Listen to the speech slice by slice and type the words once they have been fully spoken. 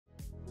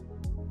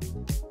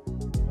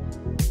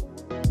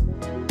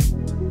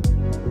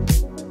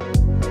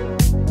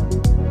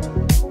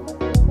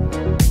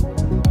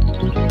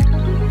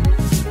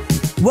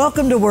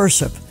Welcome to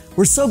worship.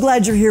 We're so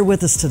glad you're here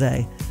with us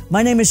today.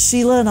 My name is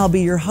Sheila, and I'll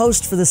be your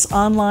host for this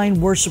online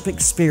worship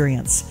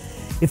experience.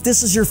 If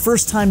this is your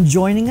first time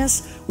joining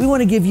us, we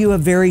want to give you a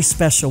very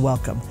special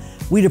welcome.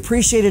 We'd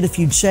appreciate it if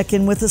you'd check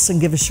in with us and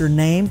give us your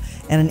name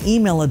and an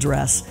email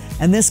address.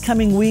 And this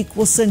coming week,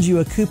 we'll send you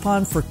a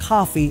coupon for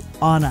coffee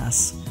on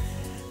us.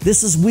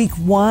 This is week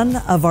 1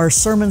 of our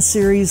sermon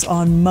series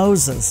on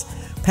Moses.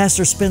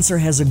 Pastor Spencer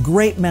has a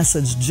great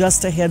message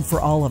just ahead for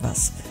all of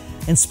us.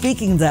 And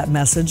speaking of that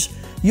message,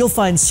 you'll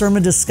find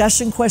sermon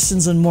discussion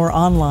questions and more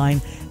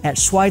online at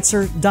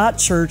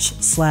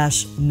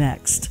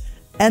schweitzer.church/next.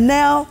 And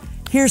now,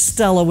 here's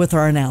Stella with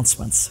our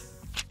announcements.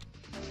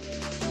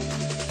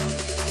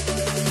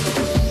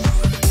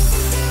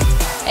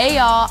 Hey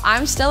y'all,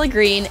 I'm Stella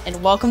Green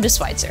and welcome to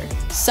Schweitzer.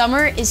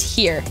 Summer is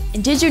here,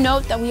 and did you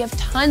note that we have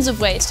tons of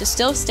ways to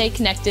still stay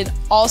connected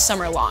all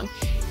summer long?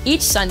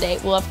 Each Sunday,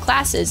 we'll have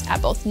classes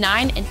at both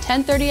 9 and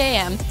 10:30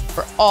 a.m.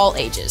 for all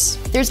ages.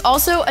 There's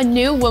also a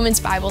new women's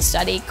Bible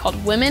study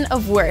called Women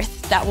of Worth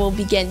that will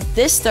begin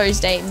this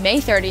Thursday, May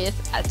 30th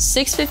at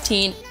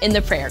 6:15 in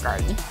the prayer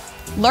garden.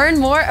 Learn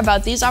more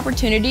about these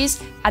opportunities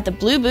at the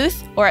Blue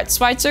Booth or at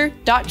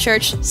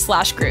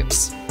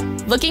schweitzer.church/groups.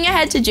 Looking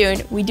ahead to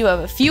June, we do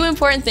have a few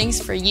important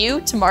things for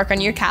you to mark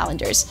on your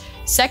calendars.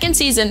 Second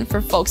season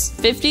for folks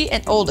 50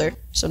 and older,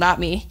 so not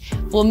me,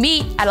 will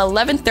meet at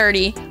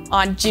 11:30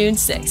 on June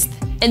 6th.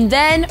 And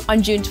then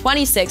on June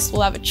 26th,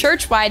 we'll have a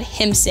church-wide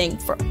hymn sing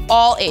for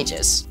all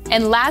ages.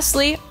 And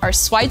lastly, our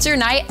Schweitzer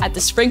night at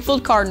the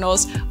Springfield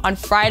Cardinals on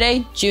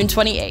Friday, June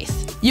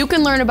 28th. You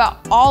can learn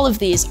about all of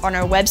these on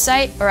our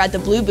website or at the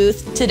Blue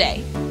Booth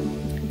today.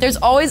 There's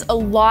always a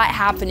lot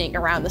happening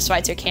around the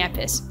Schweitzer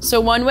campus, so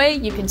one way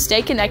you can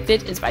stay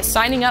connected is by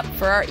signing up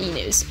for our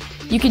e-news.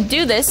 You can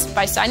do this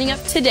by signing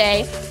up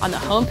today on the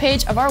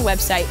homepage of our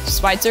website,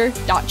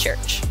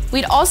 schweitzer.church.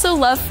 We'd also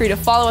love for you to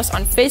follow us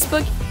on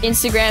Facebook,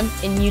 Instagram,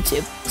 and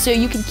YouTube, so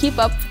you can keep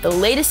up with the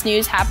latest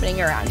news happening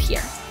around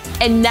here.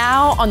 And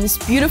now, on this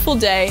beautiful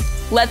day,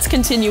 let's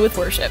continue with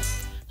worship.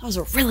 That was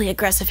a really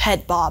aggressive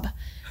head bob.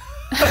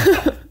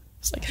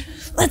 It's like,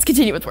 let's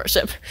continue with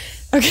worship.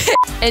 Okay.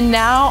 And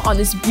now, on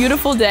this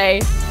beautiful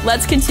day,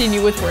 let's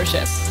continue with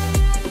worship.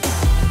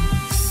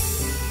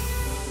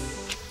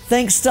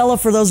 Thanks, Stella,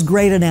 for those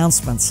great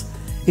announcements.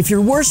 If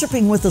you're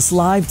worshiping with us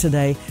live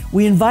today,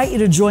 we invite you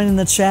to join in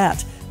the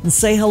chat and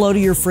say hello to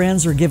your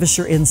friends or give us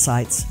your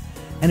insights.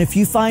 And if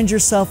you find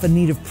yourself in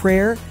need of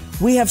prayer,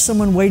 we have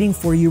someone waiting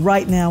for you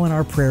right now in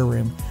our prayer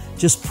room.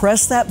 Just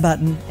press that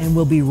button and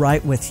we'll be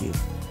right with you.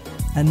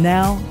 And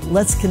now,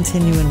 let's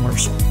continue in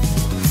worship.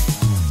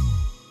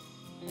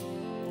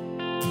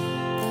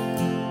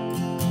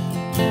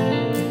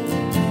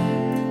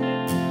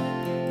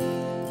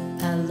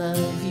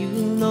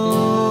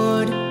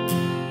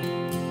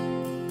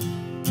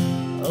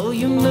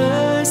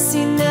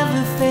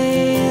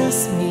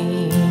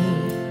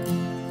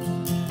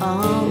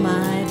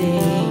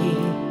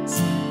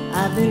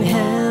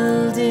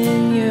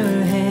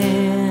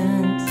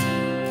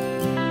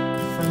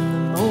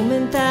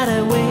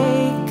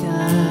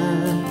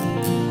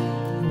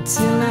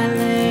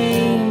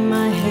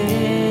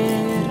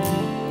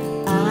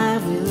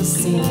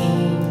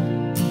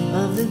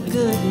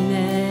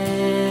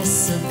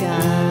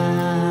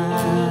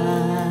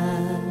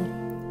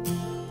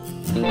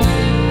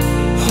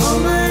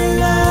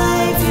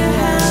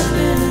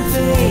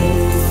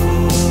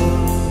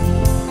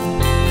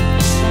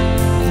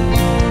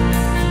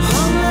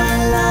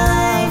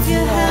 You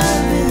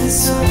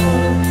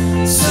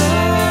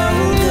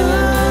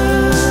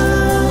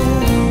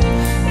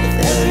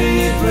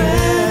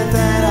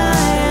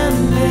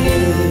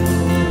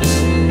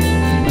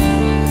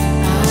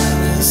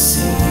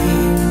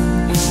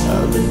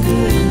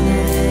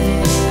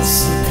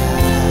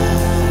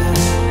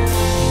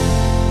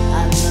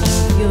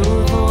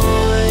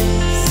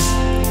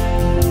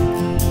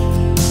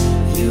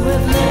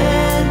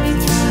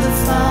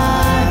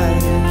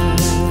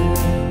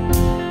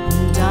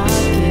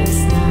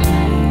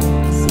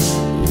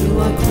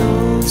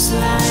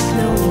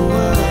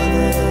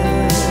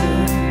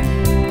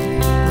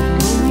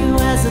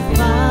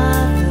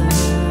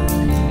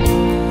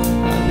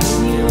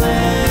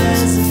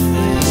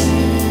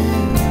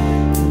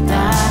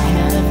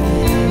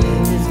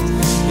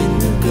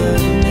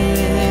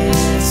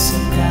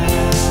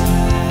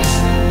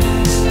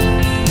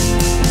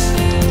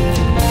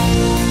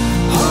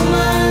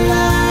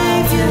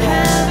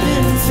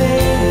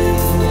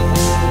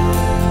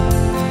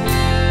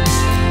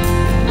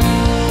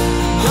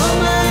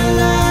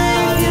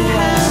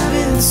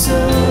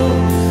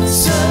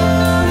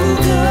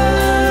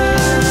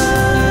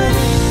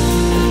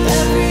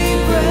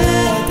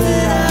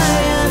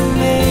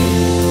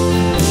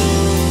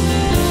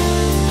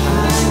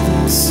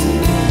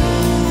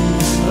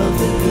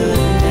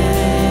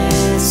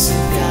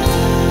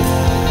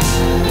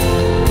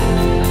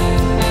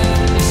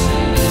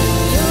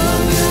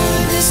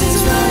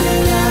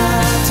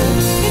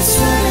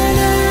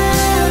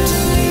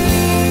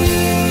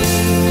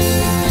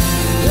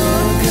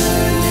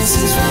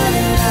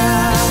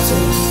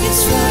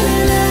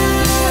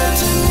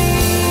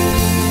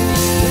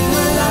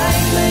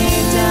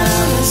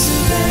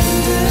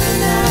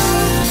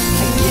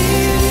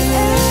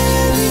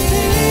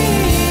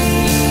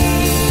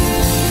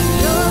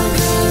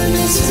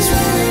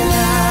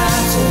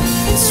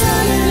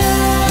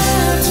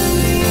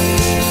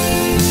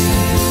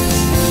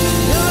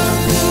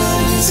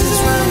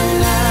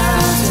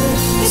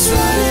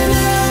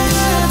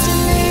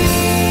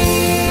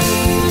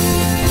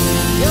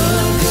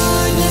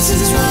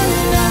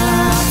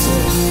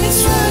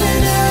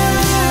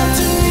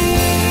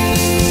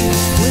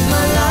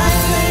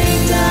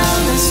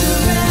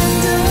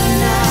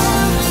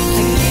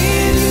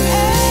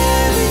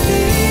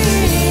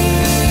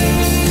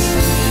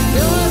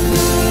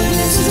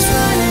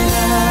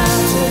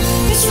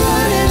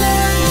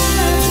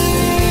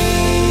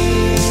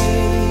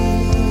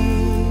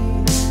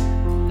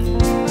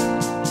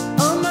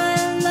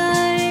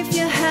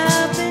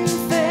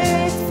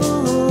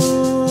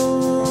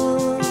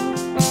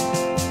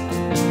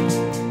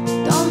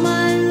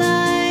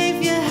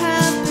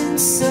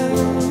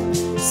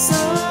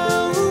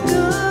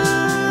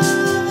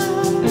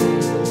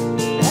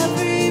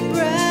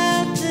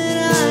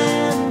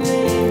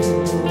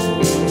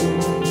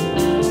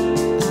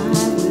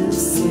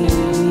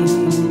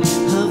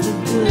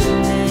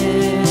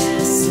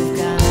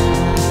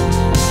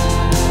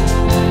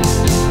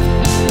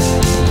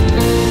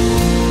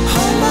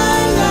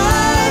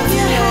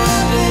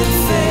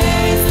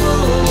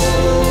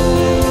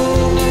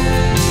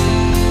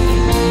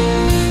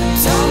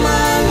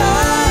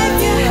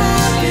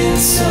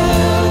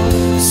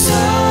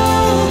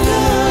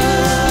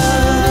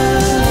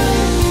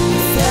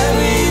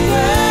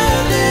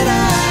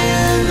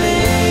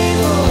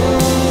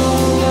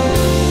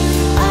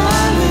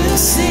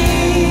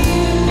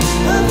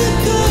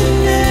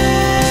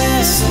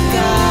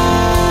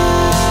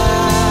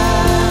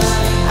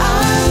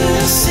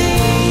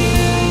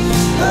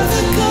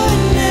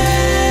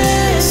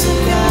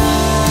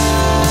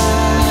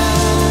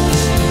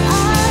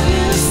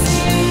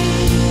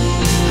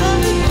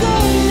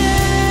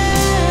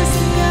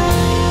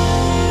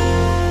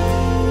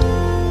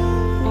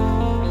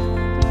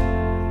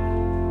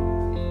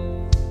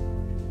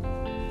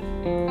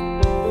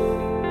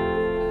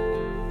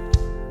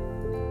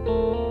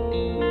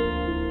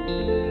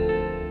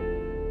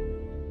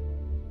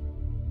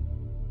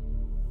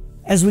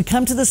As we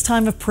come to this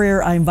time of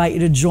prayer, I invite you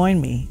to join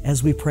me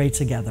as we pray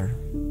together.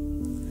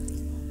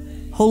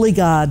 Holy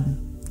God,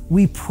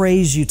 we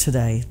praise you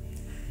today.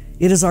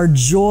 It is our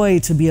joy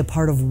to be a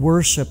part of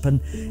worship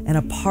and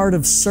a part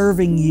of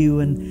serving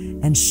you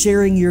and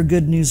sharing your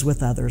good news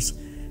with others.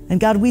 And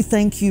God, we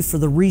thank you for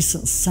the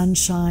recent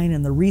sunshine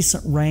and the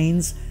recent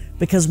rains,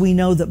 because we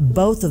know that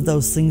both of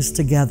those things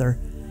together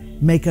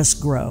make us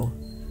grow.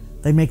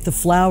 They make the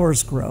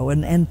flowers grow,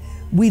 and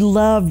we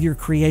love your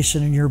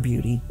creation and your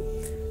beauty.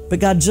 But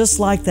God, just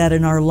like that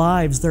in our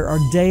lives, there are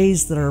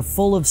days that are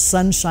full of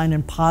sunshine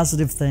and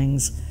positive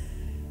things.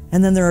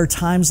 And then there are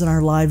times in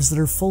our lives that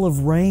are full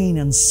of rain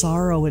and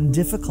sorrow and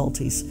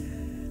difficulties.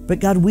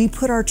 But God, we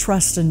put our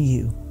trust in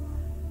you.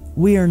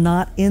 We are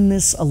not in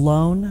this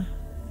alone,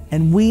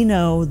 and we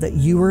know that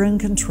you are in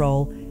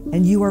control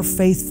and you are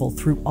faithful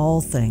through all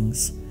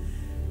things.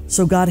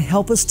 So God,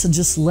 help us to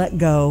just let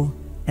go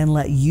and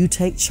let you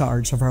take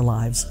charge of our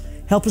lives.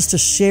 Help us to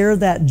share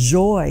that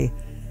joy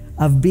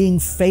of being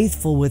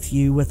faithful with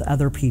you with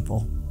other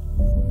people.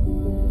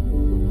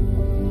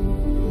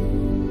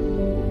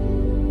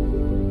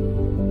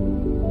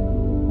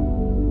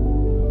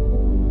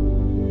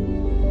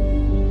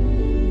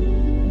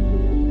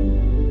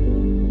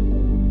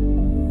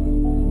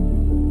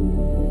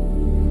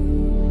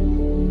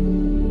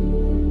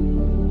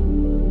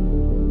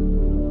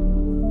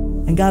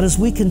 And God, as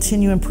we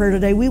continue in prayer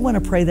today, we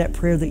want to pray that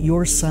prayer that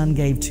your Son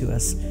gave to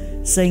us,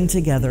 saying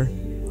together,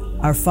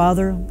 Our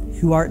Father,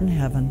 who art in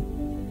heaven,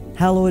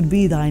 hallowed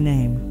be thy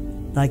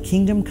name. Thy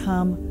kingdom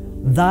come,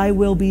 thy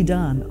will be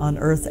done on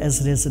earth as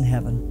it is in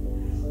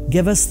heaven.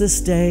 Give us this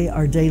day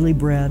our daily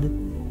bread,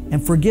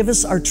 and forgive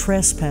us our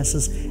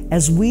trespasses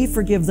as we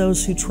forgive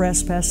those who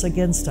trespass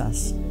against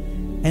us.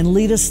 And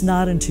lead us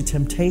not into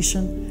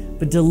temptation,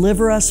 but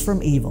deliver us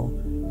from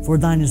evil. For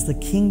thine is the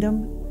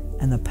kingdom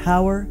and the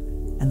power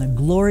and the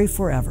glory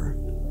forever.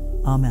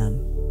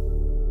 Amen.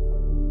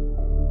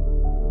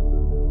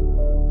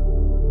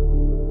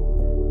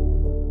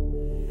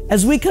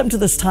 As we come to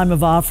this time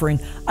of offering,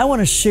 I want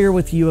to share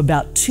with you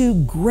about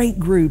two great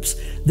groups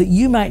that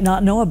you might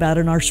not know about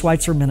in our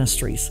Schweitzer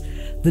ministries.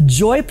 The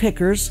Joy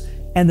Pickers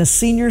and the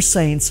Senior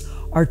Saints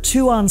are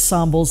two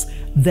ensembles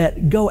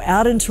that go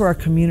out into our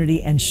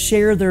community and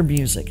share their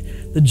music.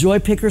 The Joy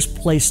Pickers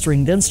play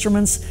stringed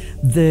instruments.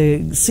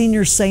 The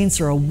Senior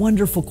Saints are a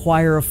wonderful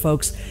choir of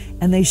folks,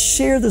 and they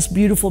share this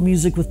beautiful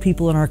music with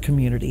people in our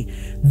community.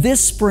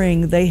 This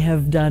spring, they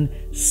have done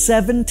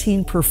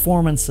 17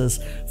 performances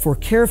for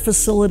care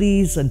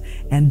facilities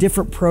and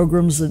different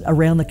programs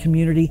around the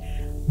community.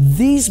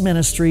 These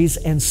ministries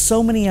and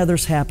so many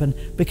others happen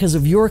because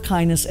of your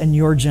kindness and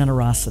your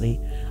generosity.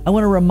 I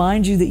want to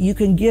remind you that you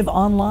can give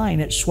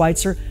online at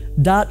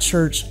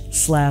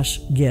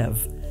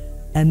schweitzer.church/give.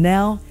 And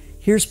now,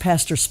 here's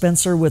Pastor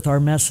Spencer with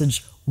our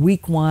message,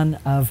 Week 1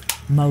 of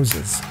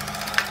Moses.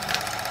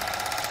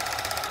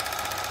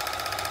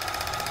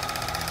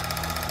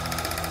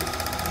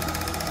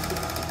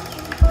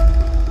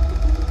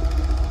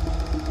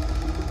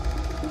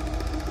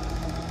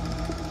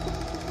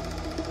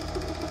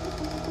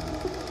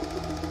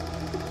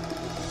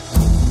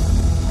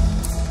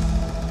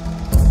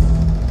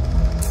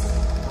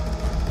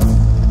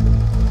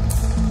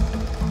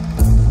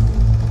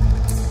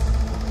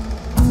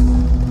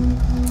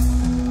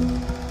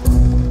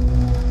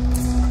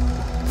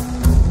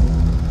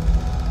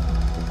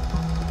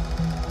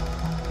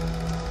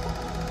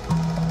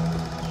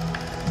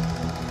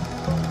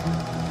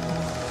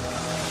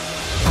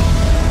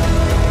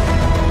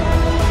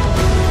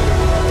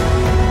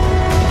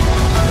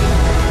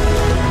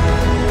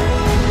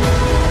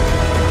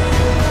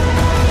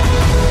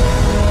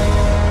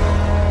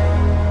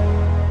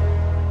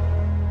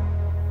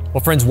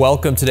 Well, friends,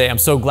 welcome today. I'm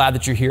so glad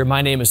that you're here.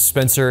 My name is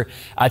Spencer.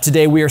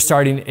 Today we are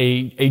starting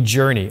a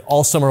journey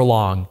all summer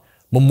long.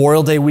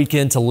 Memorial Day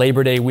weekend to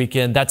Labor Day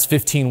weekend, that's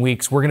 15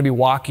 weeks. We're going to be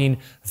walking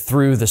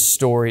through the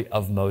story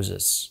of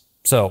Moses.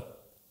 So,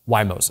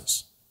 why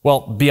Moses?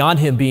 Well, beyond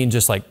him being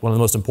just like one of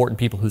the most important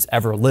people who's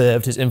ever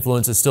lived, his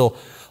influence is still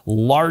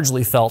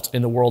largely felt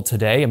in the world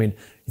today. I mean,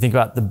 you think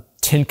about the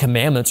 10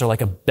 Commandments are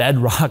like a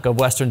bedrock of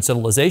Western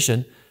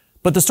civilization.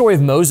 But the story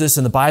of Moses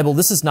in the Bible,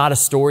 this is not a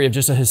story of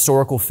just a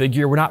historical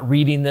figure. We're not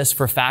reading this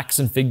for facts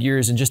and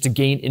figures and just to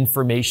gain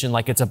information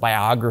like it's a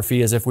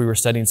biography as if we were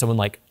studying someone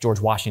like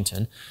George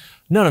Washington.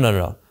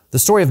 No. The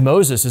story of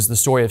Moses is the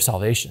story of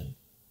salvation.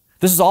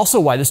 This is also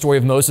why the story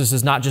of Moses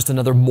is not just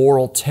another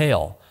moral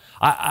tale.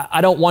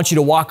 I don't want you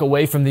to walk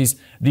away from these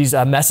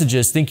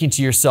messages thinking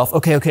to yourself,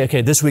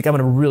 okay, this week I'm going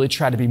to really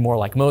try to be more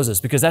like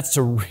Moses, because that's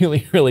to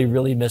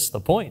really miss the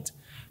point.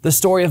 The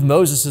story of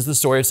Moses is the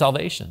story of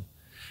salvation.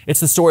 It's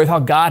the story of how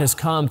God has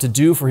come to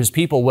do for his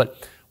people what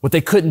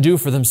they couldn't do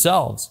for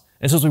themselves.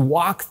 And so as we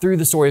walk through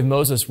the story of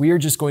Moses, we are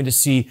just going to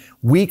see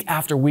week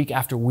after week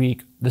after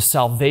week the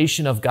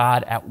salvation of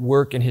God at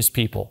work in his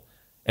people.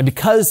 And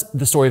because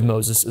the story of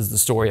Moses is the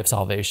story of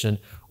salvation,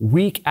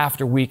 week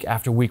after week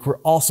after week, we're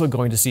also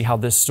going to see how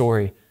this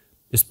story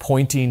is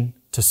pointing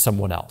to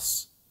someone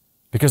else.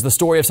 Because the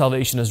story of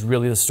salvation is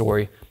really the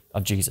story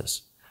of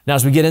Jesus. Now,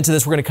 as we get into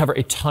this, we're going to cover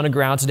a ton of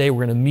ground today.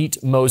 We're going to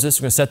meet Moses.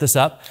 We're going to set this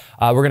up.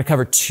 We're going to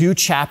cover 2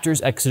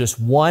 chapters, Exodus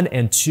 1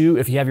 and 2.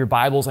 If you have your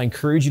Bibles, I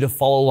encourage you to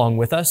follow along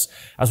with us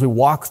as we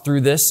walk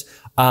through this.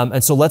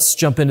 And so let's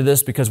jump into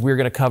this because we're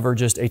going to cover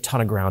just a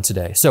ton of ground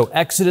today. So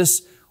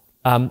Exodus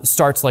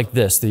starts like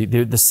this.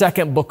 The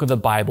second book of the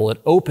Bible,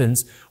 it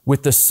opens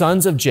with the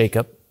sons of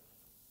Jacob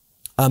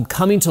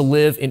coming to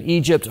live in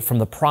Egypt from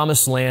the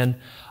promised land.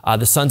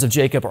 The sons of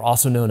Jacob are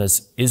also known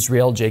as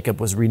Israel. Jacob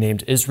was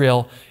renamed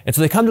Israel. And so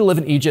they come to live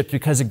in Egypt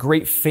because a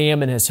great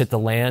famine has hit the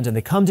land, and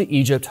they come to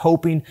Egypt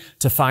hoping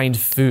to find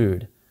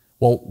food.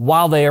 Well,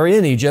 while they are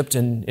in Egypt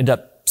and end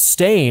up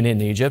staying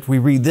in Egypt, we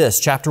read this,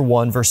 chapter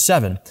 1, verse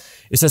 7.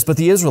 It says, "But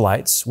the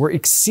Israelites were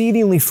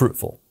exceedingly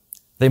fruitful.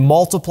 They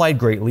multiplied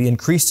greatly,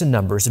 increased in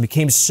numbers, and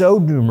became so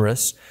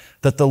numerous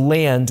that the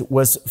land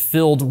was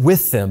filled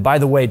with them." By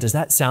the way, does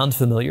that sound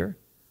familiar?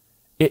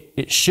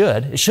 It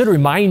should. It should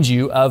remind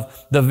you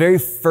of the very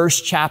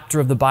first chapter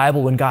of the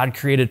Bible when God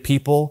created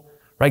people,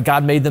 right?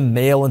 God made them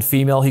male and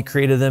female. He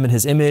created them in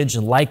His image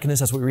and likeness.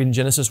 That's what we read in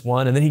Genesis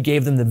 1. And then He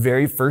gave them the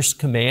very first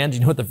command.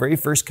 You know what the very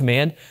first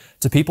command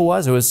to people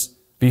was? It was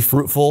be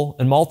fruitful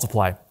and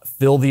multiply.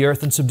 Fill the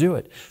earth and subdue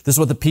it. This is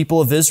what the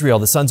people of Israel,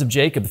 the sons of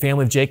Jacob, the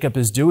family of Jacob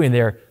is doing.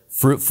 They're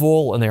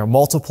fruitful and they are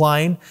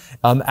multiplying.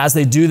 As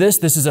they do this,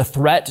 this is a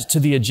threat to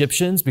the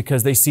Egyptians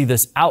because they see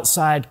this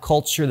outside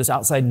culture, this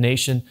outside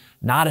nation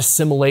not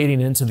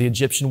assimilating into the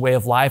Egyptian way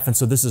of life. And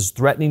so this is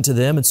threatening to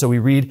them. And so we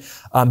read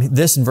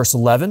this in verse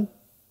 11.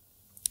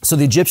 "So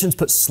the Egyptians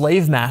put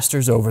slave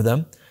masters over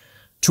them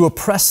to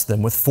oppress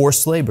them with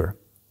forced labor.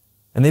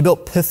 And they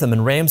built Pithom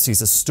and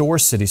Ramses as store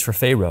cities for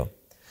Pharaoh.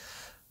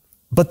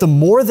 But the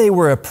more they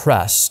were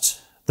oppressed,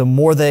 the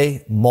more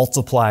they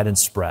multiplied and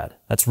spread."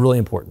 That's really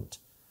important.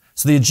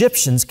 So the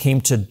Egyptians came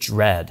to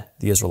dread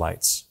the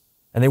Israelites,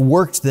 and they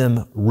worked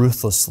them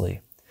ruthlessly.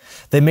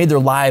 They made their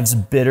lives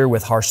bitter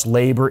with harsh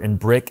labor in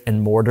brick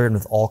and mortar and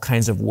with all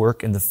kinds of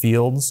work in the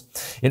fields.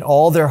 In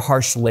all their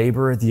harsh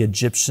labor, the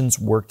Egyptians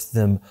worked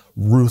them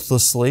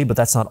ruthlessly, but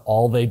that's not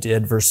all they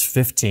did. Verse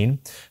 15,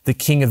 "The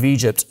king of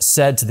Egypt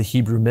said to the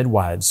Hebrew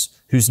midwives,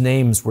 whose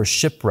names were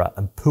Shipra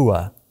and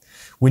Puah,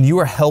 'When you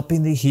are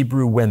helping the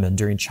Hebrew women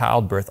during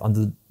childbirth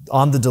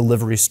on the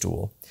delivery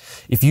stool,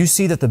 if you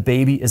see that the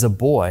baby is a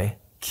boy,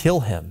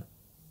 kill him.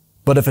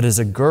 But if it is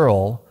a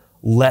girl,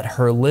 let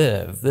her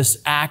live.'" This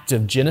act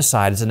of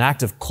genocide is an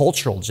act of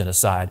cultural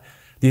genocide.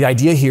 The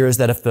idea here is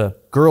that if the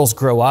girls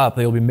grow up,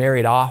 they will be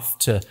married off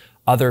to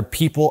other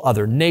people,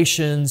 other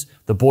nations.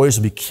 The boys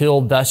will be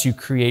killed. Thus, you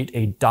create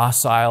a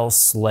docile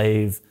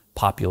slave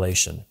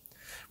population.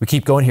 We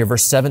keep going here.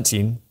 Verse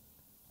 17.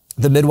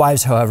 "The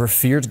midwives, however,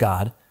 feared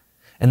God,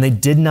 and they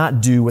did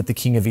not do what the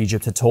king of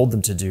Egypt had told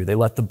them to do. They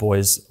let the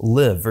boys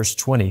live." Verse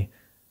 20.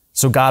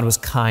 "So God was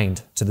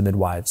kind to the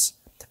midwives,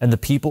 and the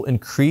people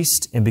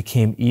increased and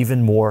became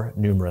even more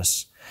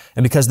numerous.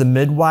 And because the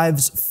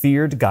midwives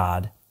feared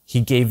God, He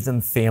gave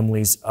them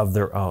families of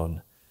their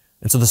own."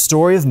 And so the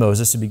story of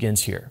Moses, it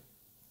begins here.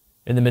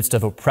 In the midst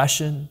of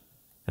oppression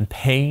and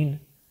pain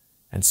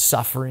and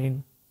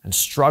suffering and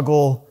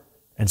struggle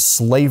and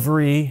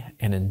slavery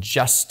and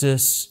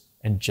injustice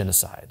and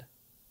genocide.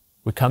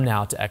 We come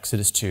now to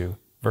Exodus 2,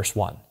 verse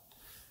 1.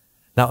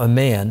 "Now a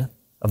man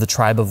of the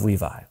tribe of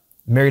Levi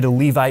married a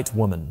Levite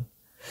woman,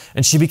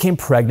 and she became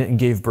pregnant and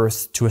gave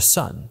birth to a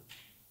son.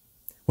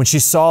 When she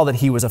saw that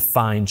he was a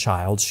fine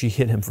child, she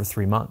hid him for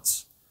 3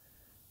 months.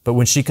 But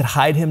when she could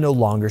hide him no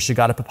longer, she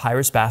got a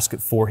papyrus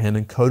basket for him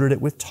and coated it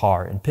with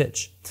tar and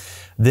pitch.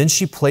 Then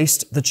she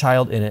placed the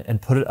child in it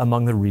and put it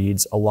among the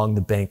reeds along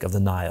the bank of the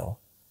Nile.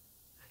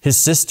 His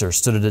sister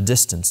stood at a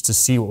distance to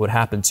see what would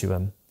happen to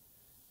him.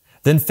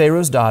 Then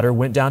Pharaoh's daughter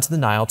went down to the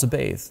Nile to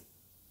bathe.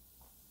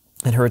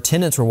 And her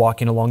attendants were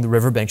walking along the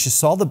riverbank. She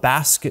saw the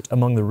basket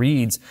among the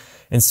reeds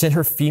and sent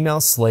her female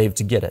slave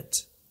to get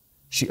it.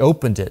 She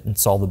opened it and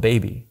saw the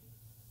baby.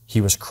 He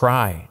was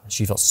crying, and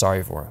she felt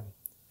sorry for him.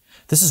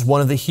 'This is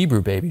one of the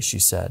Hebrew babies,' she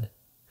said.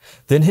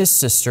 Then his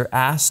sister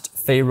asked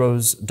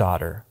Pharaoh's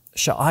daughter,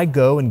 'Shall I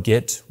go and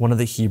get one of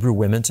the Hebrew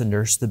women to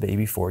nurse the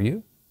baby for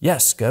you?'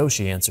 'Yes, go,'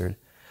 she answered.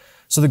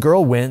 So the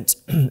girl went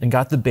and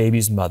got the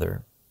baby's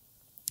mother.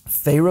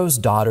 Pharaoh's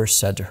daughter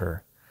said to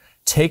her,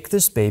 'Take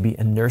this baby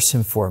and nurse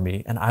him for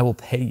me, and I will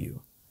pay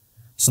you.'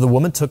 So the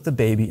woman took the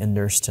baby and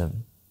nursed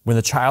him. When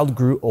the child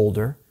grew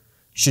older,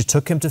 she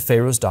took him to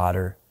Pharaoh's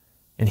daughter,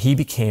 and he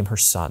became her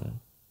son.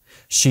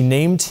 She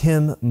named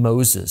him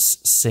Moses,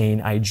 saying,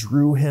 'I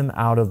drew him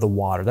out of the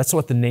water.'" That's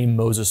what the name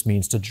Moses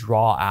means, to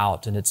draw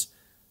out. And it's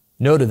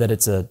noted that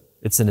it's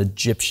an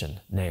Egyptian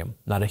name,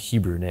 not a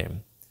Hebrew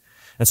name.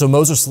 And so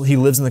Moses, he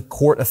lives in the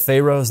court of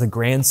Pharaoh as the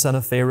grandson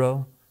of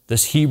Pharaoh.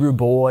 This Hebrew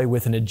boy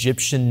with an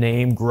Egyptian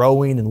name,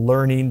 growing and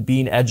learning,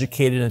 being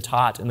educated and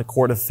taught in the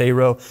court of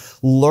Pharaoh,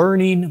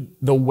 learning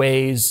the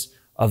ways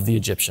of the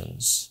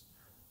Egyptians.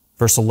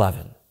 Verse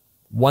 11,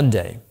 "One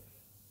day,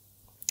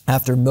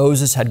 after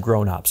Moses had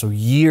grown up," so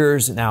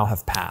years now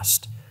have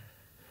passed,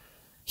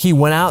 "he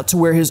went out to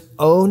where his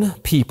own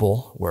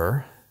people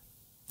were,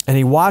 and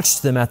he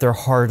watched them at their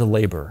hard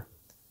labor.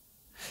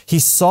 He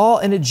saw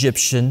an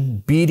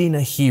Egyptian beating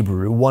a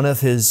Hebrew, one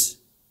of his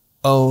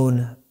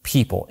own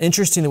people.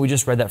 Interesting that we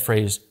just read that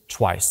phrase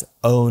twice,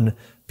 own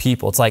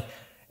people. It's like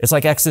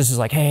Exodus is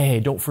like, hey,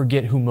 don't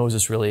forget who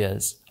Moses really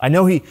is. I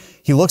know he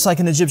looks like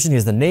an Egyptian. He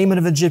has the name of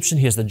an Egyptian.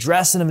 He has the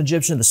dress of an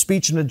Egyptian, the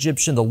speech of an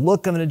Egyptian, the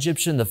look of an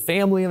Egyptian, the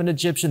family of an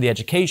Egyptian, the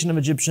education of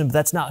an Egyptian, but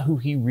that's not who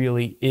he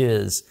really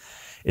is.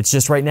 It's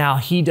just right now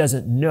he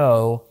doesn't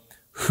know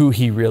who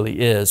he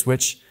really is,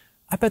 which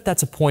I bet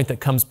that's a point that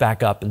comes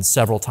back up in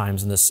several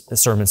times in this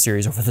sermon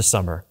series over the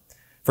summer.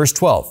 Verse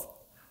 12,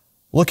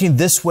 looking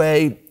this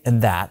way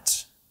and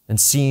that and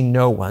seeing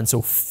no one,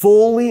 so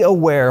fully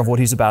aware of what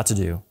he's about to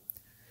do,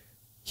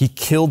 he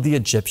killed the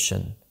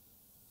Egyptian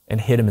and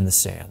hid him in the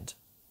sand.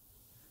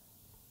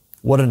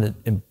 What an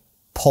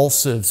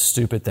impulsive,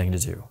 stupid thing to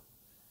do.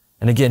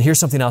 And again, here's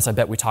something else I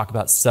bet we talk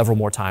about several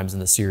more times in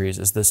the series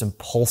is this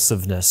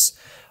impulsiveness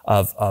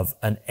of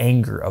an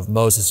anger of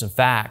Moses. In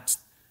fact,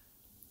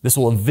 this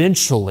will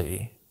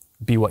eventually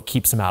be what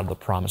keeps him out of the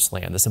promised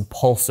land, this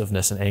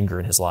impulsiveness and anger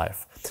in his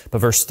life. But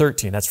verse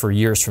 13, that's for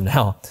years from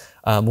now.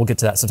 We'll get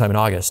to that sometime in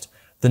August.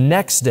 The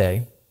next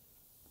day,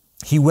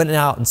 he went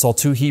out and saw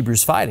two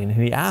Hebrews fighting,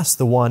 and he asked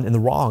the one in the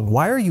wrong,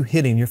 why are you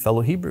hitting your fellow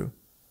Hebrew?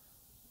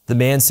 The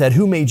man said,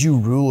 who made you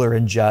ruler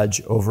and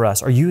judge over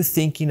us? Are you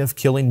thinking of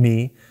killing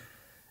me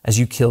as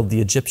you killed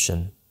the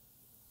Egyptian?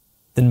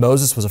 Then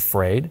Moses was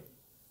afraid,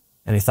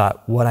 and he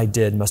thought, what I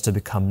did must have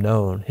become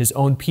known. His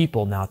own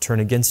people now turn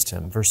against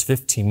him. Verse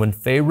 15, when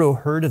Pharaoh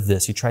heard of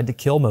this, he tried to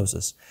kill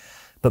Moses.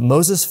 But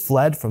Moses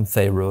fled from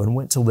Pharaoh and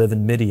went to live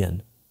in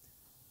Midian,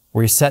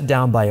 where he sat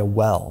down by a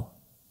well.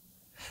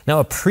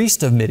 Now, a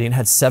priest of Midian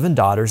had 7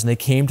 daughters, and they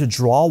came to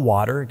draw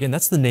water. Again,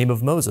 that's the name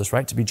of Moses,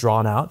 right? To be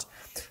drawn out.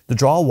 To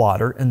draw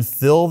water and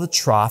fill the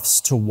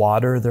troughs to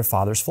water their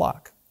father's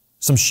flock.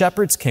 Some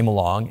shepherds came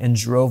along and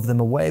drove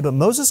them away, but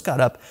Moses got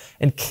up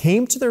and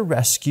came to their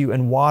rescue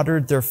and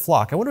watered their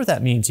flock. I wonder what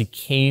that means, he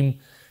came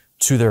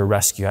to their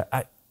rescue.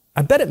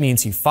 I bet it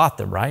means he fought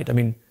them, right? I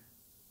mean,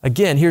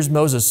 again, here's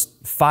Moses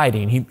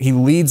fighting. He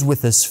leads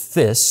with his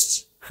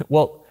fist.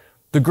 Well,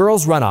 the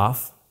girls run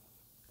off.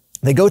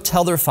 They go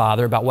tell their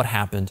father about what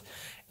happened,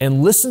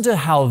 and listen to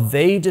how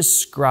they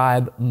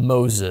describe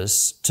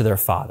Moses to their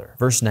father.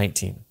 Verse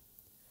 19,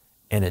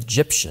 an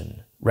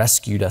Egyptian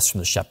rescued us from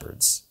the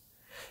shepherds.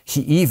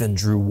 He even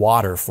drew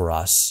water for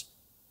us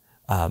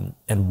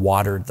and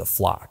watered the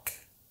flock.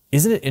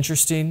 Isn't it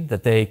interesting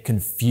that they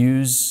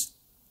confuse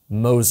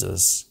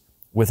Moses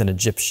with an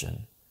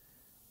Egyptian?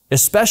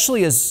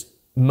 Especially as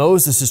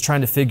Moses is trying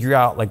to figure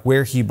out like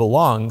where he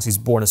belongs. He's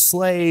born a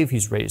slave.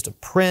 He's raised a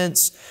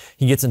prince.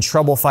 He gets in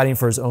trouble fighting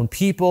for his own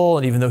people.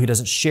 And even though he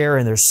doesn't share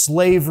in their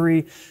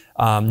slavery,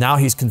 now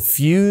he's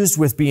confused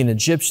with being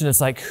Egyptian.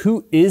 It's like,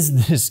 who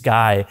is this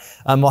guy?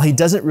 While he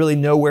doesn't really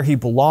know where he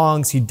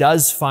belongs, he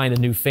does find a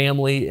new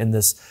family in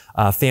this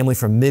family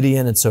from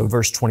Midian. And so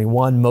verse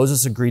 21,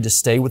 Moses agreed to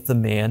stay with the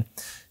man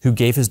who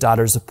gave his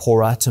daughter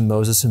Zipporah to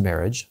Moses in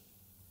marriage.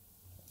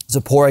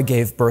 Zipporah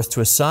gave birth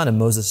to a son, and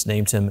Moses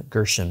named him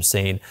Gershom,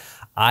 saying,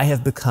 I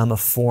have become a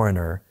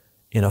foreigner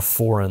in a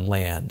foreign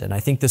land. And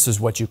I think this is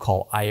what you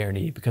call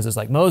irony, because it's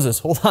like, Moses,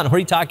 hold on, what are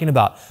you talking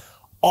about?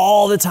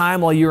 All the time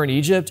while you were in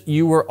Egypt,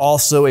 you were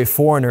also a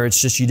foreigner. It's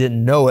just you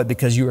didn't know it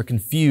because you were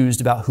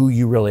confused about who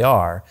you really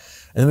are.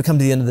 And then we come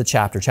to the end of the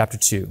chapter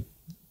 2,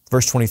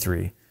 verse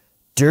 23.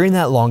 During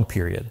that long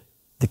period,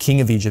 the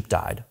king of Egypt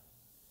died.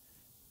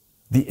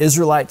 The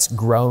Israelites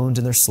groaned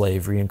in their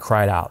slavery and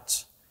cried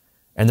out.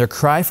 And their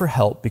cry for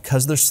help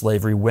because of their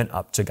slavery went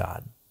up to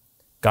God.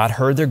 God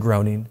heard their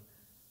groaning,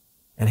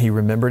 and he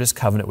remembered his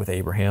covenant with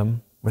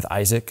Abraham, with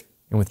Isaac,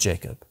 and with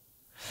Jacob.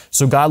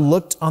 So God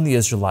looked on the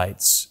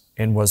Israelites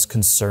and was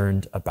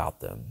concerned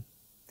about them.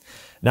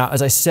 Now,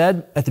 as I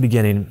said at the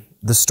beginning,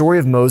 the story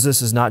of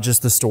Moses is not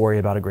just the story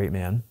about a great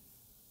man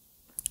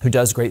who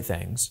does great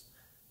things,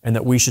 and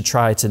that we should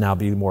try to now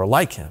be more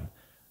like him.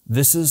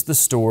 This is the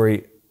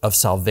story of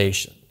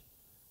salvation.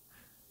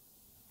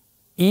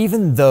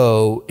 Even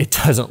though it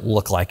doesn't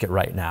look like it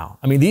right now.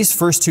 I mean, these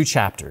first 2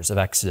 chapters of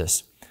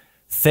Exodus,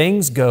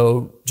 things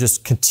go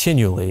just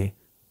continually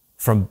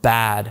from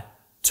bad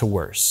to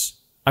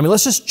worse. I mean,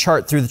 let's just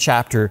chart through the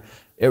chapter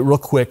real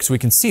quick so we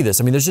can see this.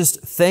 I mean, there's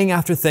just thing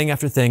after thing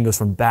after thing goes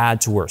from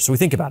bad to worse. So we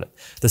think about it.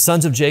 The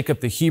sons of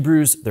Jacob, the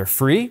Hebrews, they're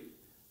free,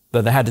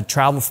 but they had to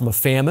travel from a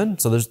famine,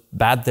 so there's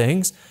bad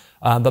things.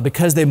 But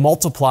because they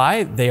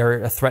multiply, they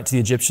are a threat to the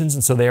Egyptians,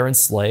 and so they are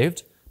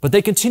enslaved. But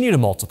they continue to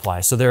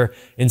multiply, so their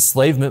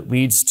enslavement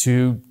leads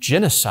to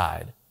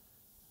genocide.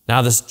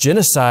 Now, this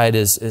genocide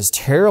is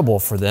terrible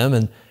for them,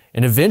 and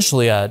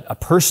eventually a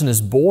person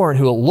is born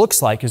who it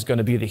looks like is going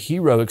to be the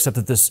hero, except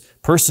that this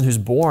person who's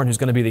born, who's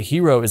going to be the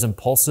hero, is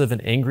impulsive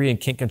and angry and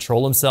can't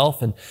control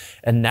himself.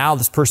 And now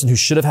this person who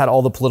should have had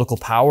all the political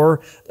power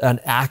and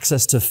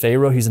access to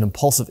Pharaoh, he's an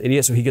impulsive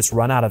idiot, so he gets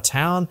run out of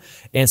town.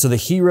 And so the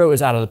hero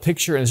is out of the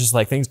picture, and it's just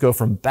like things go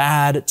from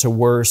bad to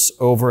worse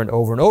over and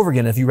over and over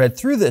again. If you read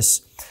through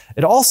this,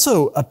 it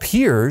also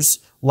appears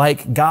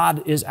like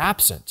God is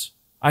absent.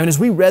 I mean, as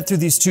we read through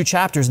these 2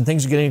 chapters and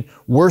things are getting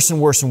worse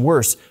and worse and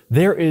worse,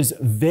 there is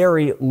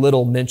very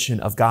little mention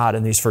of God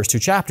in these first 2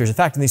 chapters. In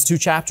fact, in these 2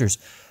 chapters,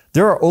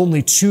 there are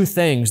only 2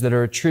 things that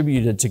are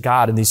attributed to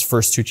God in these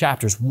first 2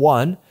 chapters.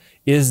 One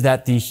is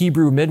that the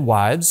Hebrew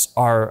midwives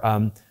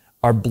are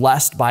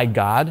blessed by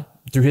God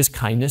through his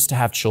kindness to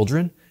have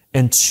children.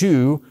 And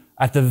 2,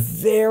 at the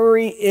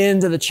very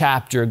end of the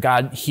chapter,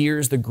 God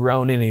hears the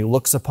groaning and he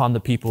looks upon the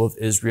people of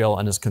Israel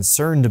and is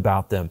concerned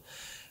about them.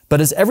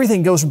 But as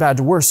everything goes from bad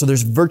to worse, so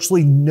there's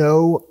virtually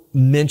no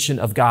mention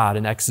of God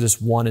in Exodus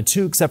 1 and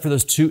 2, except for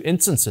those 2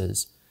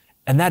 instances.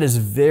 And that is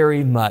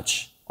very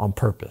much on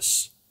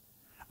purpose.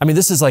 I mean,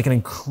 this is like an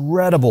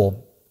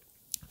incredible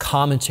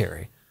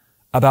commentary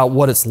about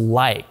what it's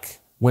like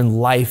when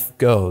life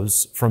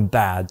goes from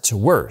bad to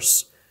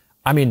worse.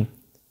 I mean,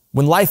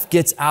 when life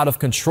gets out of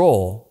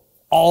control,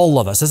 all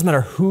of us, doesn't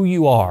matter who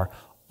you are,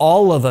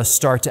 all of us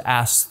start to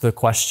ask the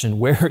question,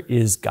 where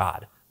is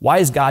God? Why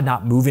is God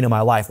not moving in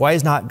my life? Why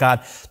is not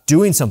God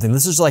doing something?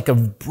 This is like a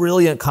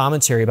brilliant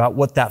commentary about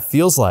what that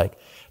feels like.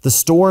 The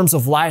storms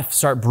of life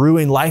start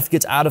brewing. Life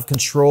gets out of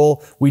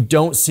control. We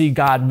don't see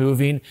God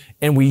moving.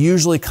 And we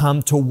usually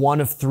come to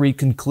one of 3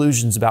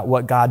 conclusions about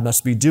what God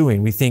must be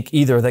doing. We think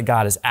either that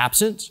God is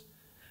absent,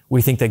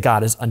 we think that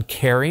God is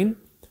uncaring,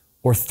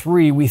 or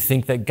 3, we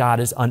think that God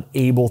is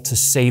unable to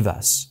save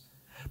us.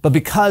 But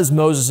because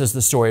Moses is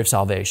the story of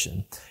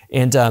salvation,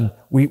 and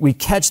we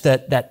catch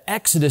that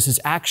Exodus is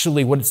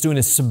actually, what it's doing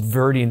is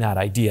subverting that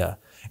idea.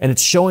 And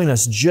it's showing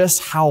us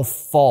just how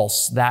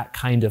false that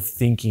kind of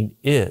thinking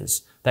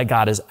is, that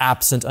God is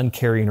absent,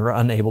 uncaring, or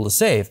unable to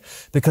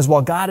save. Because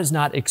while God is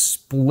not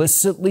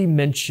explicitly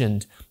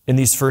mentioned in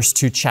these first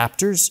 2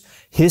 chapters,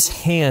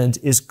 his hand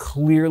is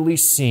clearly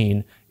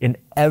seen in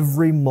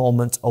every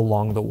moment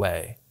along the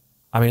way.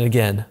 I mean,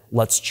 again,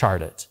 let's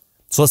chart it.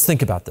 So let's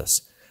think about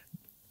this.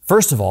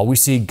 First of all, we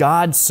see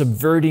God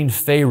subverting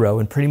Pharaoh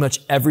and pretty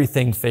much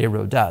everything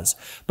Pharaoh does.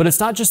 But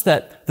it's not just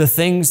that the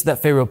things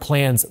that Pharaoh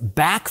plans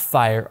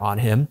backfire on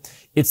him.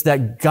 It's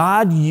that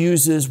God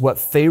uses what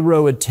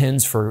Pharaoh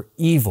intends for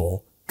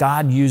evil.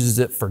 God uses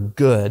it for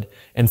good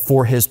and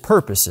for his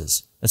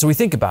purposes. And so we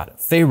think about it.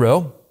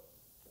 Pharaoh,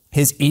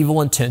 his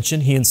evil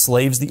intention, he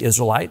enslaves the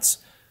Israelites.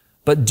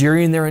 But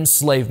during their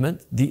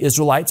enslavement, the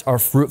Israelites are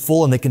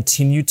fruitful and they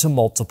continue to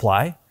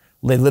multiply.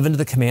 They live into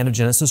the command of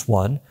Genesis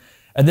 1.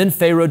 And then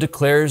Pharaoh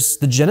declares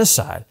the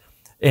genocide.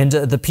 And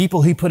the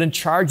people he put in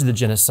charge of the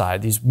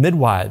genocide, these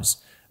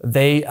midwives,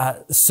 they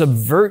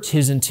subvert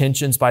his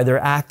intentions by their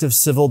act of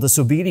civil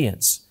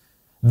disobedience.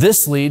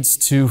 This leads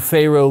to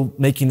Pharaoh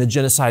making the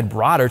genocide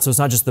broader. So it's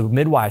not just the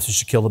midwives who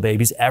should kill the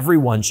babies.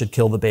 Everyone should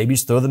kill the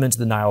babies, throw them into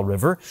the Nile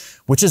River,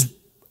 which is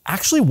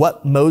actually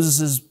what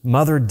Moses'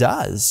 mother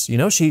does. You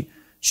know, she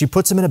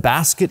puts him in a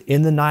basket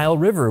in the Nile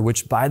River,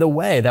 which, by the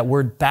way, that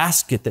word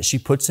basket that she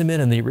puts him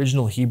in the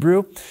original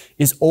Hebrew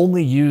is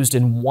only used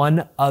in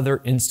one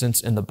other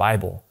instance in the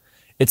Bible.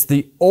 It's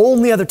the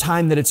only other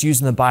time that it's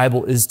used in the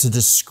Bible is to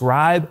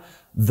describe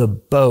the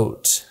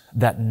boat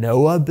that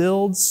Noah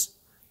builds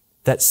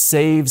that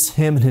saves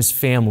him and his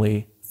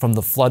family from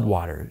the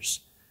floodwaters.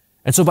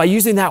 And so by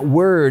using that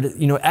word,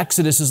 you know,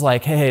 Exodus is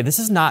like, hey, this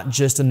is not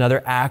just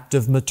another act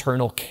of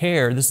maternal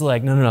care. This is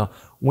like, no.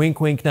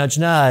 Wink, wink, nudge,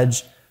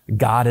 nudge.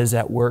 God is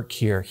at work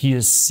here. He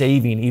is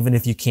saving, even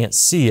if you can't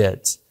see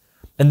it.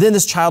 And then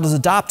this child is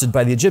adopted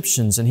by the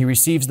Egyptians, and he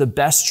receives the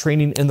best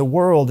training in the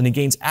world, and he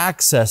gains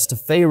access to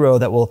Pharaoh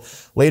that will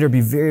later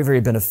be very, very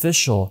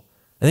beneficial.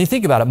 And then you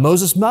think about it,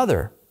 Moses'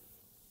 mother.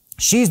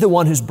 She's the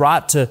one who's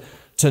brought to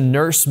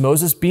nurse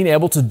Moses, being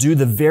able to do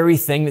the very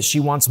thing that she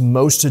wants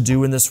most to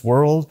do in this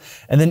world.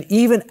 And then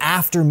even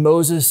after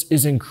Moses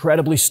is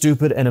incredibly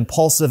stupid and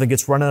impulsive and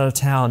gets run out of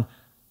town,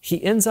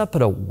 he ends up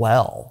at a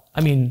well.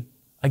 I mean,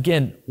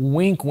 again,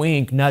 wink,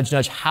 wink, nudge,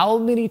 nudge. How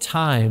many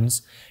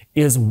times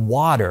is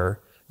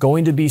water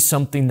going to be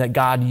something that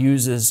God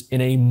uses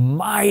in a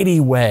mighty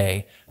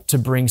way to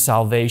bring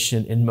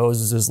salvation in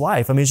Moses'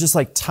 life? I mean, it's just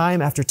like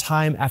time after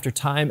time after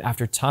time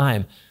after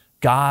time,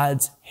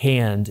 God's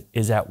hand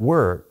is at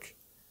work.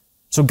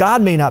 So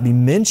God may not be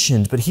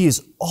mentioned, but he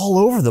is all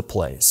over the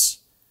place.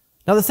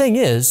 Now, the thing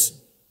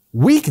is,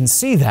 we can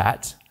see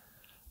that,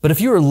 but if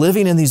you were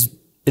living in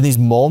these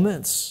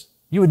moments,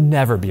 you would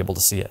never be able to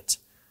see it.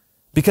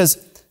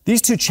 Because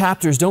these 2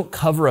 chapters don't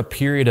cover a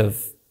period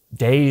of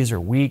days or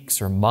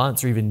weeks or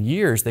months or even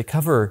years. They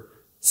cover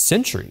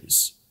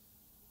centuries.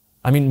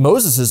 I mean,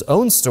 Moses'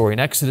 own story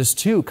in Exodus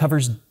 2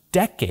 covers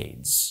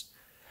decades.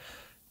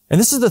 And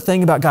this is the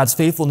thing about God's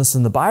faithfulness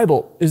in the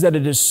Bible, is that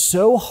it is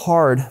so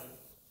hard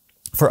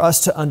for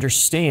us to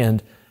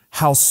understand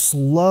how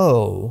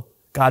slow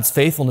God's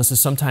faithfulness is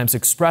sometimes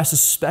expressed,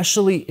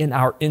 especially in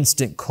our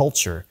instant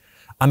culture.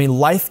 I mean,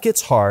 life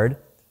gets hard,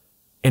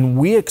 and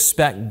we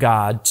expect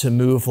God to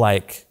move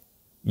like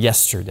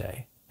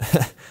yesterday.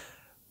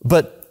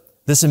 But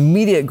this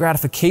immediate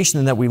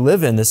gratification that we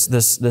live in,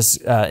 this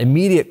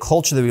immediate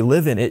culture that we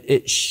live in,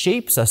 it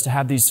shapes us to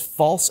have these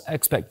false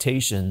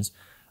expectations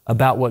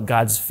about what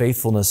God's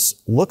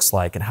faithfulness looks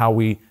like and how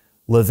we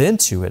live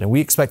into it. And we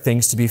expect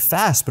things to be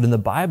fast, but in the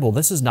Bible,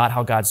 this is not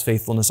how God's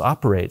faithfulness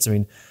operates. I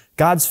mean,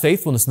 God's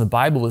faithfulness in the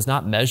Bible is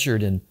not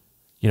measured in,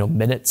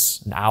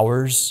 minutes and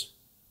hours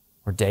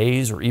or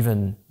days or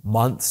even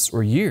months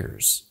or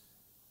years.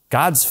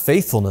 God's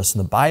faithfulness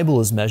in the Bible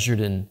is measured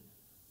in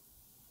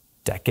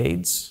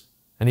decades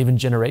and even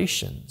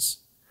generations.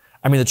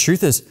 I mean, the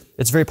truth is,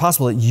 it's very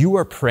possible that you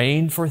are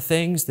praying for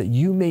things that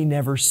you may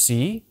never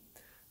see,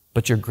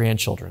 but your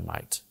grandchildren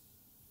might.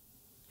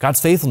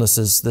 God's faithfulness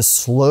is the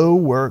slow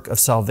work of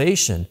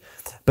salvation.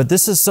 But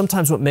this is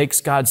sometimes what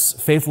makes God's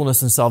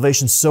faithfulness and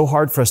salvation so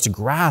hard for us to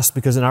grasp,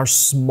 because in our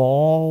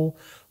small,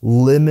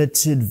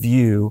 limited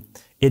view,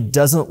 it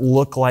doesn't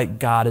look like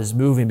God is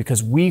moving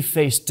because we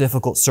face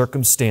difficult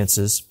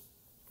circumstances.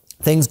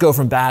 Things go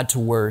from bad to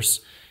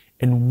worse,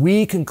 and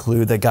we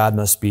conclude that God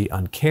must be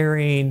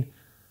uncaring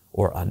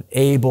or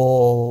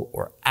unable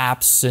or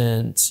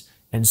absent.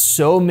 And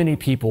so many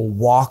people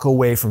walk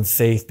away from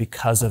faith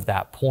because of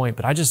that point.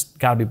 But I just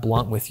got to be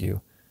blunt with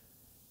you.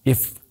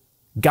 If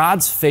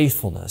God's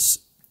faithfulness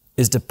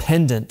is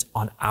dependent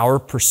on our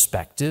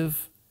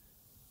perspective,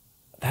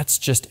 that's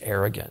just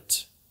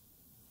arrogant.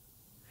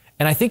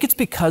 And I think it's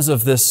because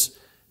of this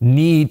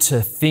need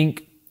to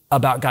think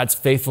about God's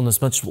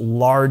faithfulness much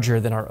larger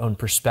than our own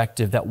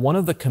perspective that one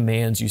of the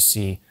commands you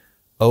see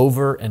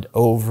over and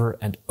over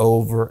and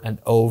over and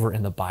over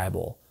in the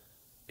Bible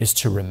is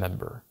to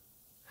remember.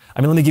 I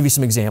mean, let me give you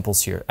some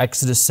examples here.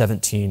 Exodus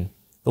 17,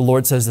 the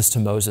Lord says this to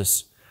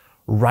Moses,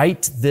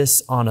 write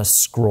this on a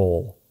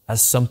scroll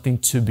as something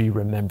to be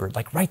remembered.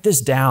 Like, write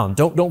this down.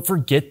 Don't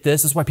forget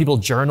this. That's why people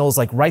journals,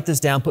 like, write this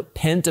down, put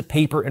pen to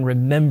paper and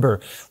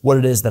remember what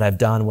it is that I've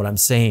done, what I'm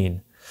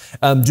saying.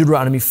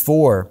 Deuteronomy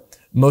 4,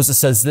 Moses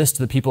says this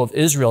to the people of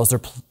Israel as they're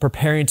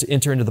preparing to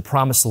enter into the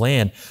promised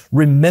land.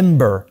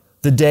 Remember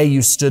the day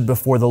you stood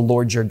before the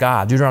Lord your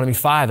God. Deuteronomy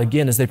 5,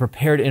 again, as they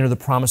prepare to enter the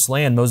promised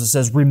land, Moses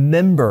says,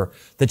 remember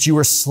that you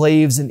were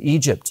slaves in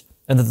Egypt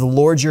and that the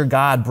Lord your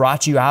God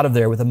brought you out of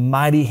there with a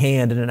mighty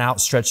hand and an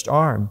outstretched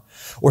arm.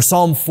 Or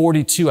Psalm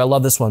 42, I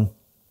love this one.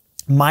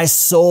 My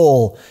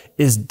soul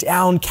is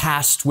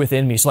downcast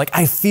within me. So like,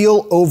 I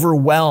feel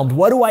overwhelmed.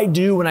 What do I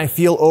do when I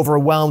feel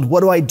overwhelmed?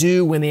 What do I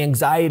do when the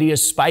anxiety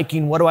is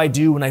spiking? What do I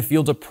do when I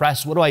feel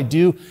depressed? What do I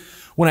do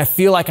when I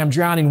feel like I'm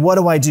drowning? What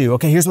do I do?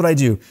 Okay, here's what I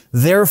do.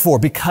 Therefore,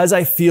 because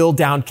I feel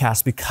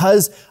downcast,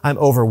 because I'm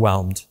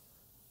overwhelmed,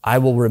 I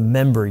will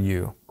remember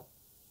you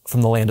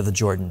from the land of the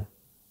Jordan.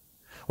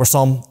 Or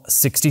Psalm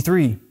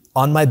 63,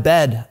 on my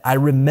bed, I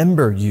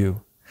remember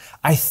you.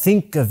 I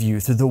think of you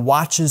through the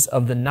watches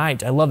of the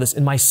night. I love this.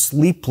 In my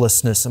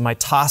sleeplessness and my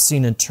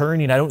tossing and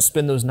turning, I don't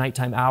spend those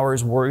nighttime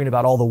hours worrying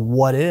about all the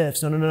what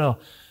ifs. No.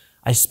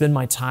 I spend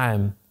my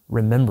time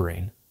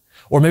remembering.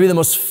 Or maybe the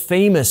most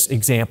famous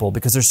example,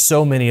 because there's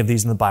so many of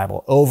these in the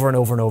Bible, over and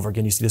over and over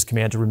again, you see this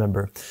command to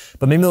remember.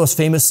 But maybe the most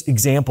famous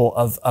example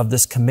of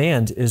this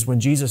command is when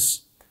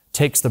Jesus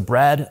takes the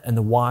bread and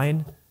the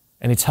wine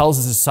and he tells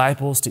his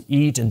disciples to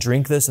eat and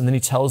drink this, and then he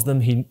tells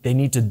them they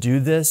need to do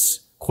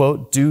this,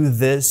 quote, do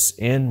this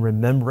in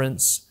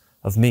remembrance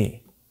of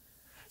me.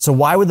 So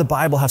why would the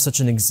Bible have such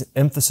an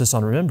emphasis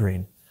on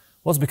remembering?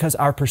 Well, it's because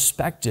our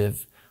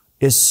perspective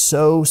is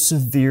so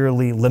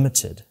severely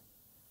limited.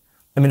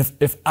 I mean,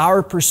 if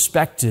our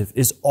perspective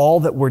is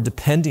all that we're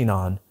depending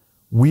on,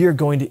 we are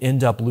going to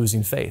end up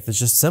losing faith. It's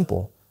just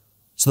simple.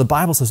 So the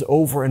Bible says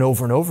over and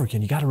over and over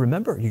again, you got to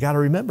remember.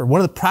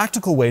 One of the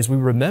practical ways we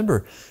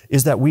remember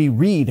is that we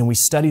read and we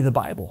study the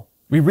Bible.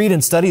 We read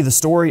and study the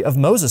story of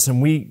Moses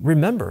and we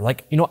remember.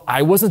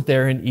 I wasn't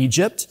there in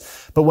Egypt,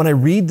 but when I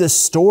read this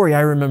story,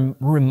 I'm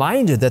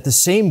reminded that the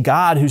same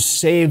God who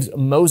saved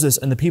Moses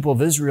and the people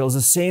of Israel is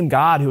the same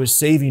God who is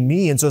saving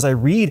me. And so as I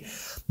read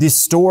this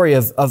story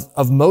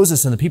of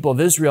Moses and the people of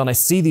Israel, and I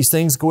see these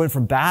things going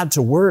from bad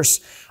to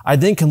worse, I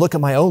then can look at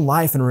my own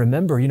life and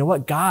remember, you know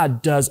what?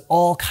 God does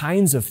all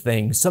kinds of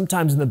things,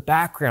 sometimes in the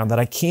background that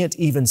I can't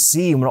even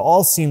see, when it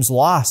all seems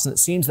lost, and it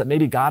seems that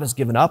maybe God has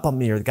given up on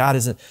me or God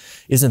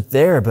isn't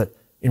there, but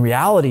in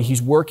reality,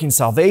 he's working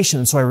salvation.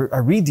 And so I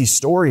read these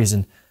stories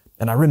and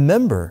I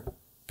remember,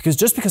 because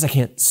just because I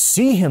can't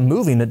see him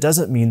moving, it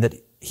doesn't mean that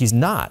he's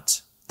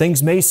not.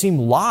 Things may seem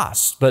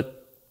lost,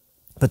 but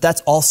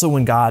that's also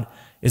when God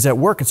is at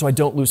work. And so I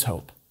don't lose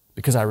hope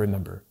because I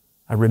remember.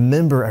 I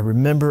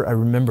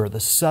remember the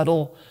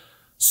subtle,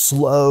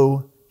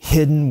 slow,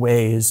 hidden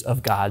ways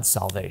of God's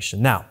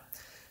salvation. Now,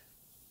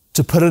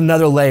 to put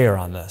another layer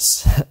on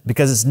this,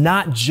 because it's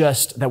not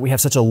just that we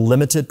have such a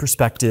limited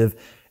perspective,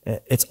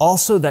 it's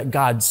also that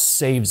God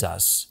saves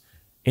us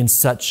in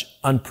such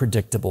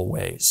unpredictable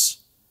ways.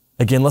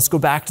 Again, let's go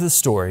back to the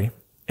story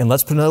and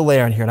let's put another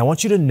layer on here. And I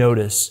want you to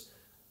notice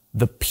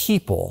the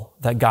people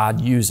that God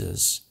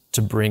uses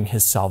to bring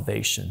his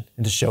salvation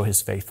and to show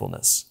his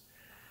faithfulness.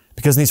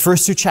 Because in these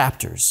first two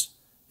chapters,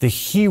 the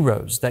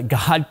heroes that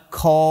God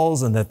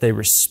calls and that they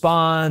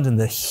respond, and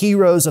the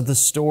heroes of the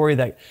story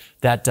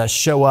that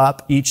show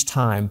up each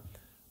time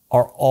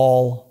are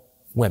all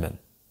women.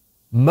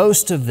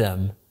 Most of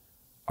them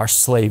are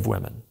slave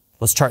women.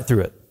 Let's chart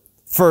through it.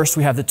 First,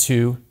 we have the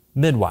two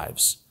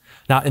midwives.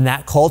 Now, in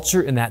that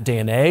culture, in that day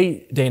and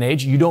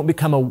age, you don't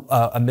become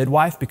a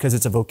midwife because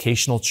it's a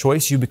vocational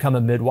choice. You become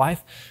a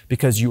midwife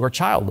because you are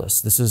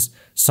childless. This is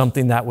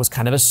something that was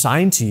kind of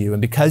assigned to you.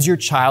 And because you're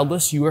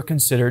childless, you are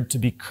considered to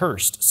be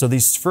cursed. So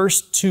these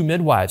first two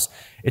midwives,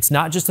 it's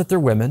not just that they're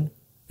women,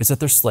 it's that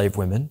they're slave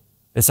women.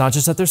 It's not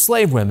just that they're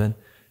slave women,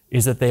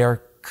 it's that they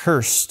are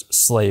cursed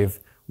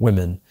slave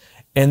women.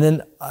 And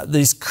then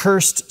these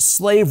cursed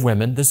slave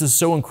women, this is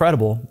so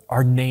incredible,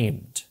 are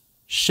named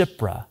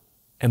Shiphrah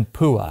and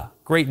Puah.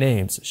 Great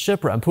names,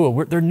 Shiphrah and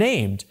Puah, they're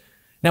named.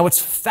 Now what's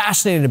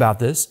fascinating about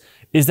this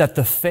is that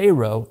the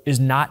Pharaoh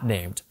is not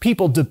named.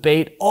 People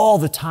debate all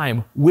the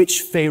time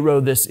which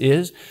Pharaoh this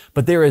is,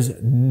 but there is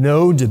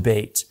no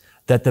debate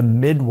that the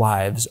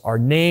midwives are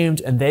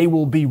named and they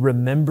will be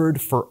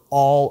remembered for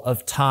all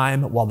of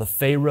time while the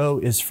Pharaoh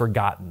is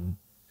forgotten.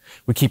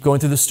 We keep going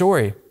through the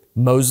story.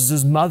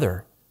 Moses'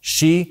 mother,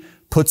 she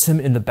puts him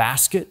in the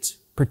basket,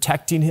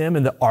 protecting him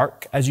in the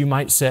ark, as you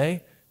might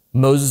say.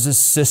 Moses'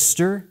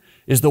 sister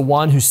is the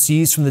one who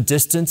sees from the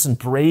distance and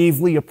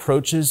bravely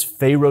approaches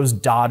Pharaoh's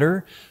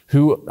daughter,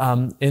 who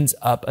ends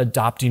up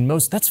adopting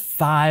Moses. That's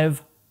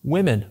 5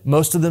 women,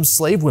 most of them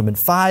slave women,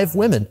 5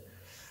 women.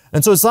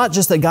 And so it's not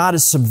just that God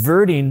is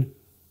subverting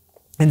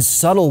in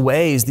subtle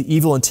ways the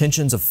evil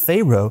intentions of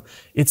Pharaoh,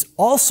 it's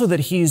also that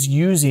he is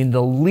using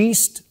the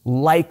least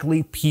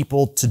likely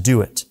people to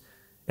do it.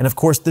 And of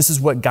course, this is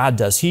what God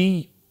does.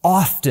 He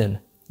often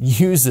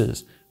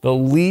uses the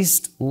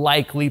least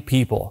likely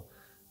people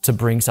to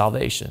bring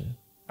salvation.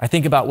 I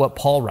think about what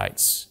Paul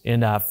writes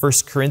in 1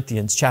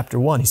 Corinthians chapter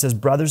 1. He says,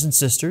 brothers and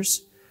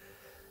sisters,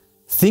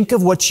 think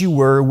of what you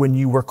were when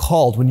you were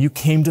called, when you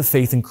came to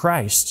faith in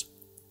Christ.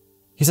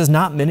 He says,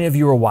 not many of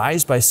you are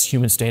wise by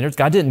human standards.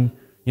 God didn't,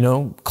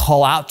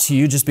 call out to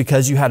you just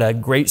because you had a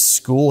great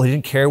school. He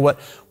didn't care what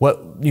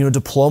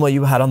diploma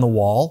you had on the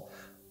wall.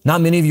 Not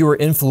many of you are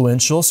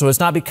influential. So it's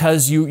not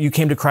because you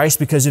came to Christ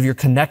because of your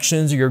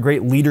connections or your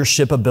great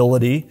leadership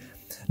ability.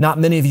 Not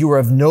many of you are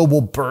of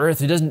noble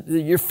birth.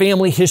 Your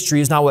family history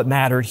is not what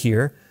mattered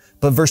here.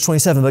 But verse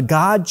 27, but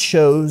God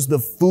chose the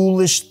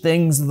foolish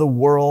things of the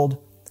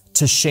world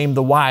to shame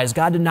the wise.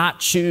 God did not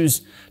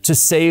choose to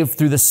save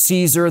through the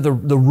Caesar, the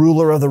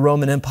ruler of the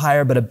Roman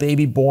Empire, but a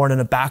baby born in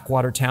a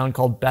backwater town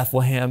called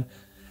Bethlehem.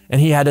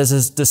 And he had as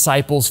his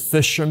disciples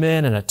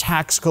fishermen and a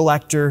tax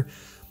collector.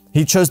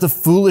 He chose the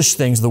foolish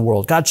things of the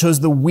world. God chose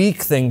the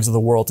weak things of the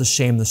world to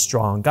shame the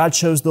strong. God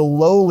chose the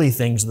lowly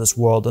things of this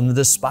world and the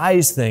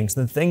despised things,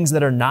 the things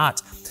that are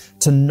not,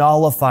 to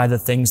nullify the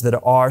things that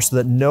are, so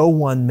that no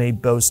one may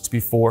boast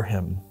before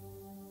him.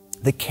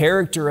 The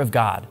character of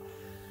God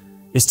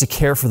is to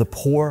care for the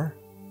poor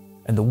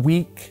and the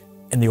weak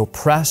and the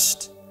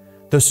oppressed,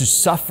 those who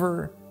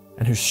suffer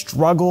and who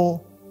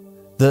struggle,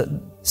 that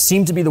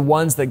seem to be the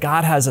ones that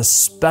God has a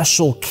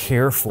special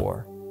care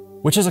for,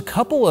 which has a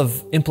couple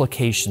of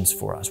implications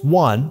for us.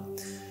 One,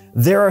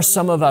 there are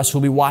some of us who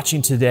will be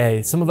watching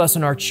today, some of us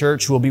in our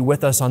church who will be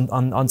with us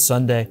on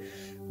Sunday.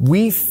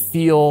 We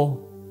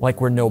feel like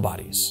we're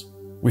nobodies.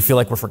 We feel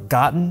like we're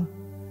forgotten.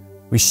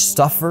 We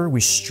suffer, we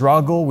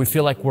struggle, we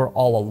feel like we're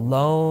all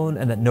alone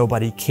and that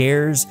nobody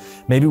cares.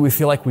 Maybe we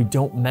feel like we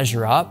don't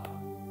measure up.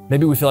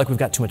 Maybe we feel like we've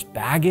got too much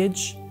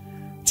baggage,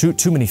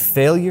 too many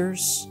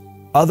failures.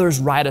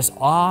 Others write us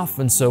off,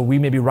 and so we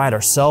maybe write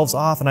ourselves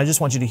off. And I just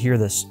want you to hear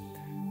this.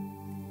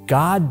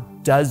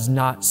 God does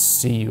not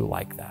see you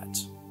like that.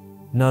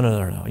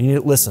 No. You need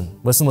to listen.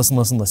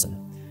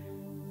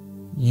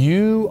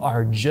 You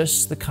are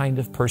just the kind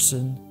of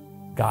person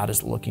God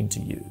is looking to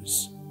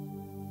use.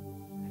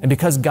 And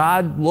because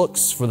God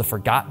looks for the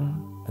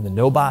forgotten and the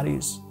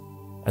nobodies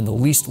and the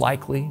least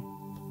likely,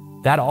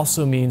 that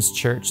also means,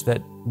 church,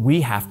 that we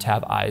have to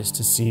have eyes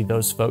to see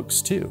those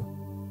folks too.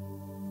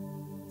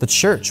 The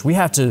church, we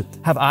have to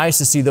have eyes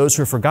to see those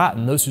who are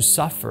forgotten, those who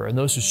suffer, and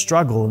those who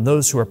struggle, and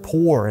those who are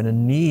poor and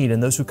in need,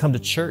 and those who come to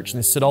church and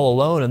they sit all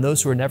alone, and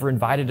those who are never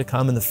invited to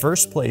come in the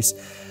first place.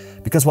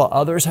 Because while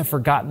others have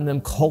forgotten them,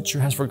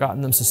 culture has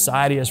forgotten them,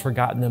 society has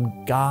forgotten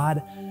them,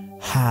 God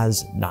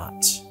has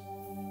not.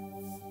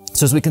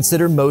 So as we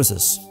consider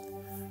Moses,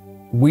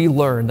 we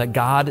learn that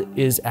God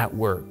is at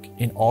work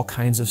in all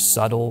kinds of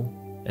subtle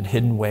and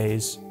hidden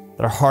ways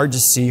that are hard to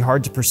see,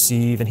 hard to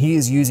perceive, and he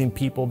is using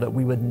people that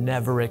we would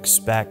never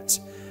expect.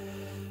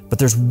 But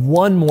there's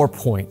one more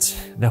point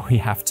that we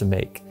have to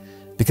make,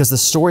 because the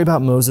story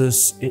about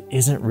Moses, it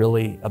isn't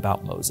really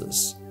about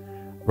Moses,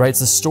 right?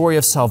 It's a story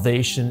of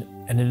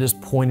salvation, and it is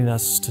pointing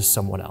us to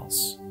someone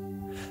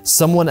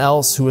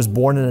else who was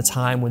born in a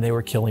time when they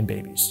were killing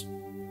babies.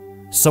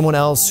 Someone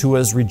else who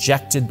was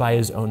rejected by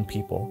his own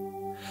people.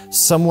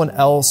 Someone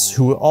else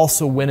who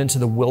also went into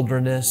the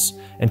wilderness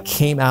and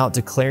came out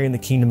declaring the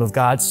kingdom of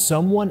God.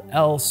 Someone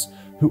else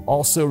who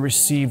also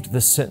received the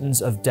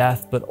sentence of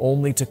death, but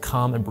only to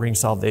come and bring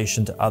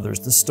salvation to others.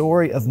 The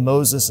story of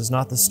Moses is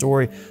not the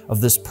story of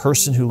this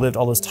person who lived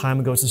all this time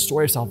ago. It's the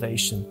story of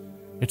salvation.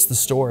 It's the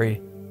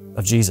story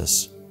of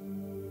Jesus.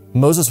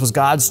 Moses was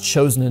God's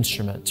chosen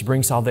instrument to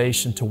bring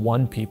salvation to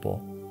one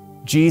people.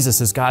 Jesus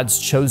is God's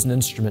chosen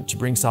instrument to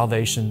bring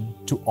salvation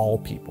to all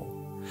people.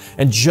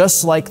 And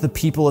just like the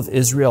people of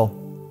Israel,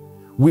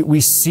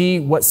 we see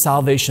what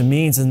salvation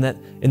means in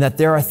that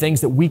there are things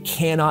that we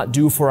cannot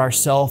do for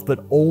ourselves,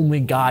 but only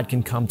God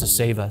can come to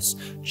save us.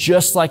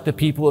 Just like the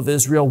people of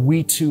Israel,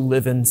 we too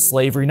live in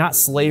slavery, not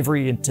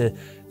slavery to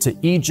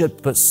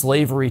Egypt, but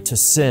slavery to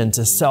sin,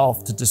 to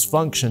self, to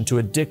dysfunction, to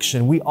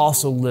addiction. We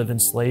also live in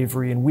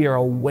slavery, and we are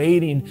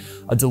awaiting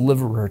a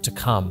deliverer to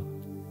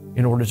come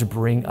in order to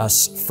bring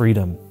us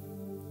freedom.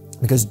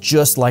 Because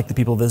just like the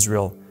people of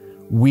Israel,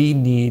 we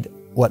need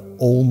what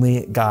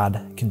only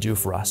God can do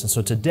for us. And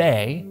so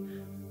today,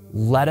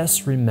 let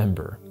us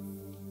remember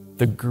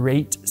the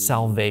great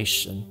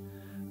salvation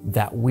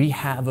that we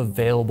have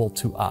available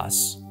to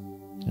us,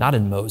 not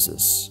in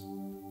Moses,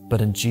 but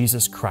in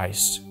Jesus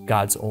Christ,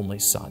 God's only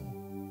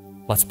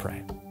Son. Let's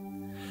pray.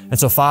 And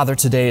so, Father,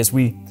 today as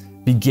we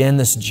begin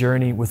this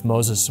journey with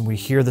Moses and we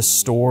hear the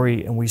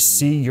story and we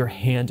see your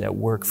hand at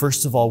work,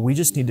 first of all, we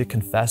just need to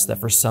confess that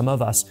for some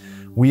of us,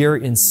 we are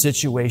in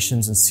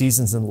situations and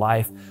seasons in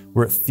life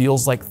where it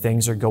feels like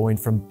things are going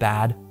from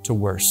bad to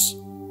worse.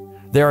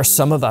 There are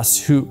some of us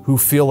who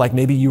feel like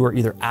maybe you are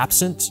either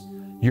absent,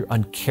 you're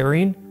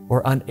uncaring,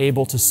 or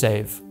unable to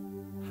save.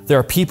 There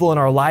are people in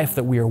our life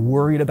that we are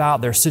worried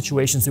about. There are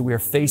situations that we are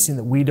facing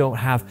that we don't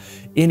have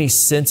any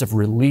sense of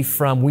relief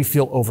from. We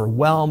feel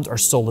overwhelmed. Our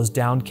soul is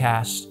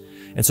downcast.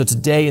 And so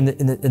today, in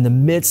the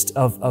midst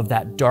of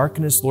that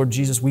darkness, Lord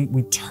Jesus,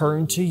 we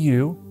turn to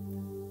you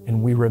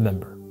and we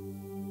remember.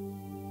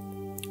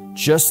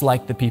 Just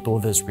like the people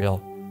of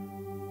Israel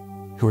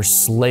who were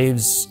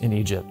slaves in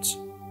Egypt,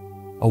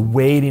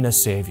 awaiting a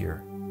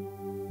Savior,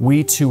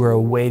 we too are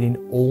awaiting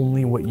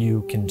only what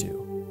you can do.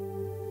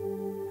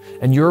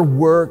 And your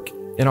work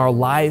in our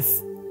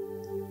life,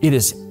 it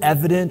is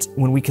evident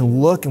when we can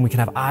look and we can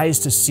have eyes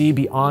to see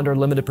beyond our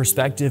limited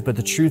perspective. But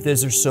the truth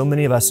is, there's so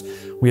many of us,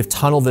 we have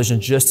tunnel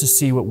vision just to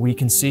see what we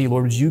can see.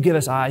 Lord, would you give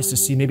us eyes to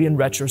see, maybe in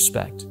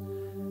retrospect,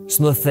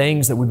 some of the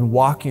things that we've been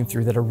walking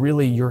through that are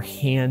really your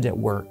hand at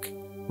work,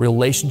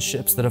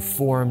 relationships that have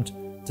formed,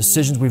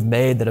 decisions we've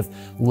made that have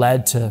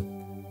led to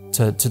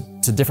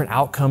different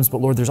outcomes. But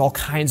Lord, there's all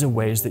kinds of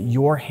ways that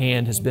your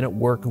hand has been at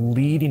work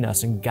leading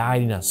us and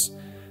guiding us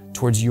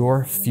towards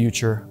your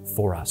future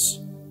for us.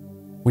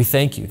 We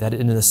thank you that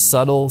in the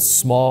subtle,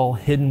 small,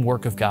 hidden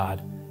work of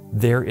God,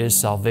 there is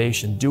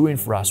salvation, doing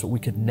for us what we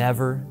could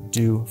never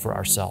do for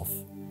ourselves.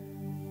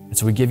 And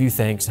so we give you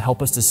thanks.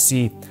 Help us to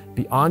see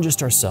beyond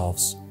just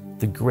ourselves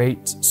the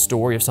great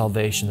story of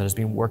salvation that is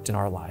being worked in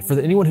our life. For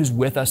anyone who's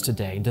with us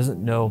today and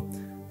doesn't know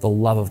the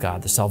love of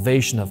God, the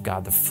salvation of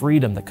God, the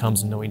freedom that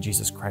comes in knowing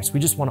Jesus Christ, we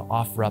just want to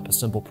offer up a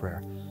simple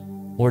prayer.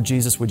 Lord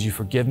Jesus, would you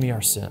forgive me my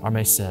sin,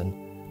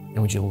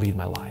 and would you lead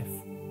my life?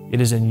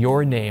 It is in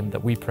your name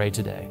that we pray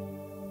today.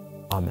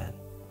 Amen.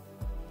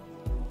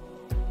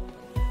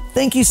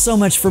 Thank you so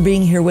much for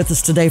being here with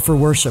us today for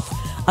worship.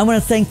 I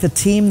want to thank the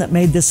team that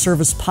made this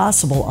service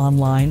possible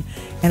online,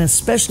 and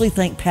especially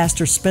thank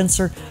Pastor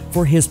Spencer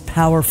for his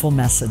powerful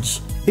message.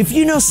 If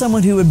you know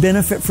someone who would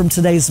benefit from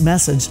today's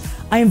message,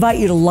 I invite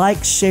you to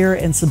like, share,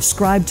 and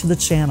subscribe to the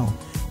channel.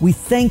 We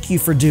thank you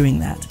for doing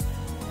that.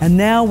 And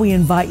now we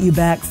invite you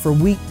back for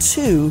week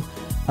 2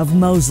 of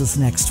Moses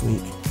next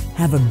week.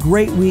 Have a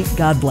great week.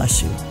 God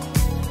bless you.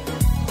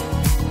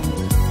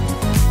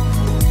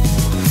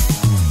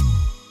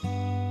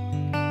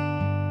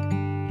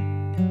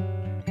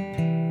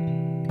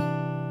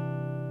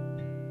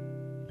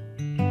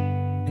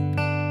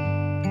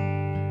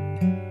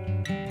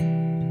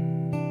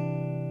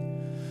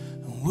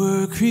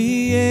 Were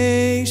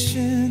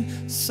creation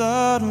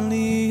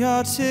suddenly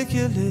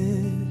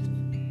articulate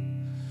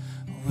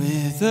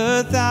with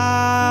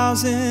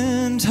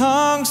 1,000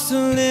 tongues to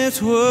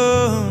lift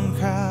one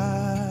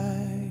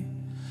cry,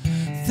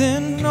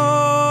 then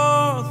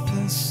north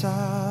and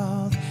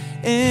south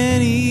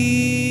and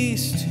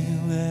east to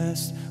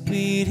west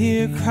we'd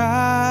hear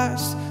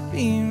Christ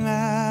be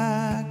magnified.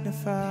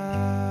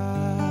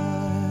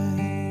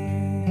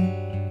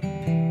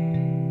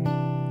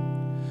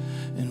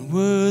 And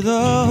were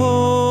the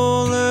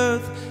whole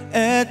earth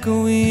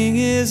echoing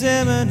his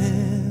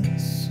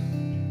eminence,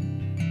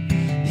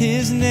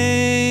 his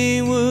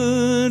name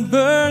would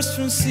burst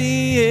from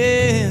sea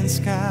and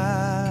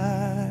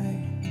sky,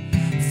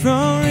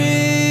 from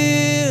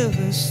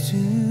rivers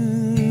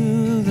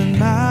to the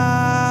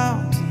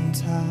mountain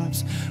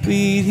tops,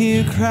 we'd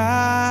hear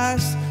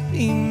Christ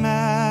be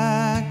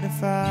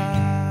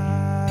magnified.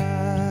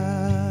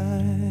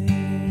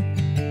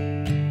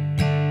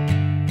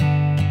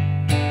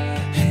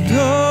 And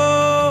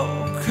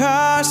oh,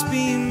 Christ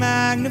be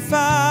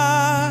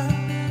magnified,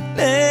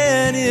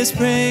 let his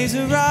praise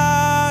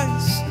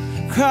arise.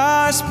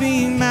 Christ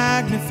be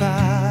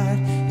magnified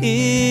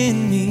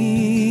in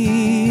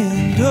me.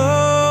 And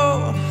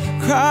oh,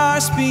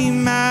 Christ be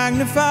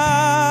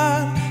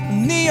magnified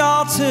on the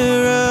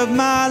altar of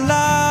my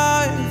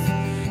life.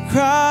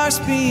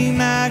 Christ be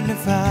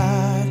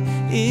magnified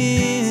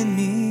in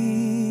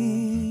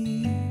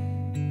me.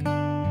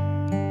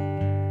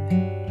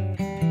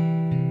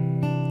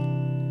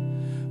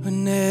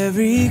 When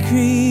every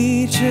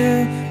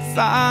creature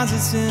finds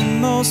its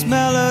inmost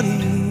melody.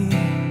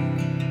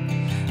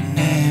 And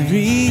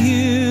every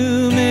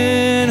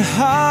human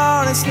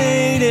heart its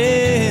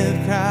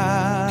native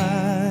cry.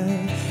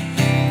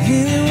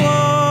 In the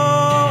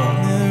warm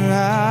and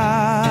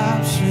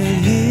rapture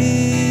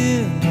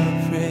hymn of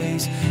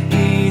praise,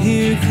 we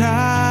hear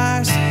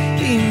Christ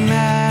be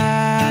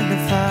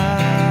magnified.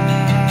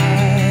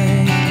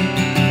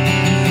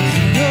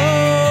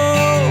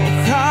 Oh,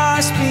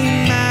 Christ be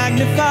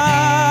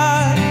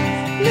magnified.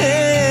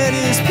 Let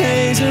his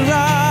praise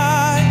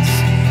arise.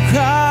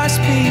 Christ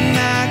be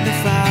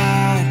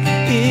magnified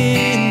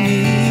in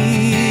me.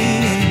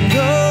 And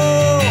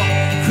oh,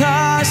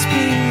 Christ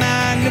be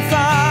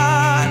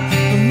magnified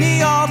on the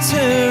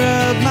altar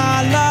of my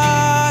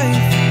life.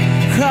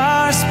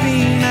 Christ be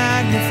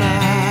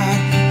magnified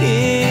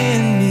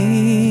in me.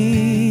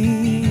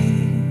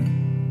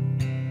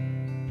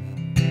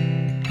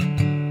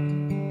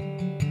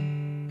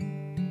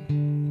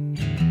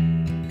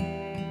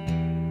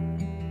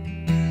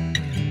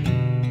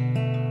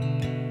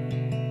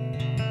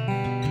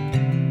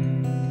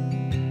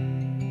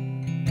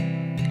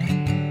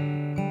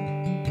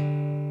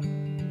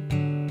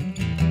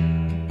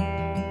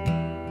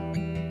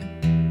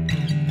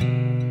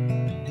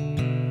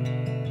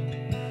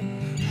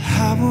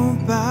 I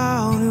won't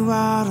bow to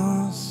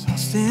idols, I'll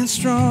stand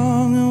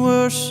strong and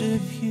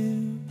worship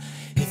you.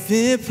 If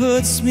it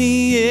puts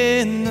me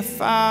in the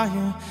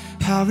fire,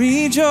 I'll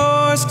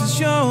rejoice 'cause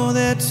you're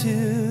there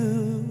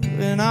too.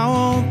 And I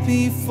won't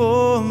be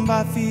formed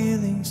by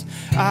feelings,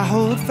 I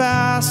hold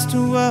fast to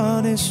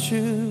what is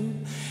true.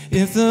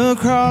 If the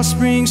cross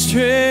brings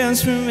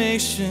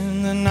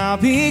transformation, then I'll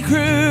be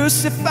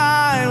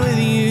crucified with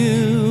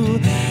you.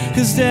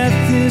 'Cause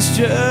death is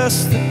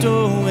just the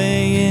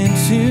doorway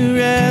into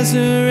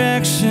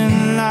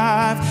resurrection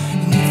life.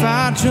 And if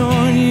I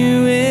join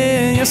you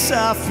in your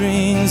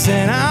sufferings,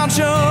 then I'll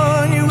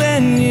join you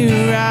when you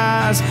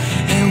rise.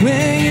 And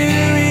when you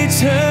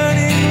return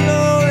in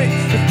glory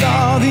with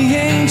all the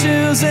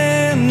angels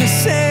and the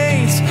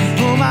saints,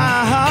 oh,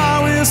 my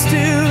heart will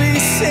still be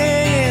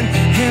singing,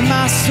 and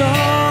my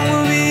song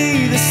will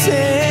be the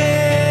same.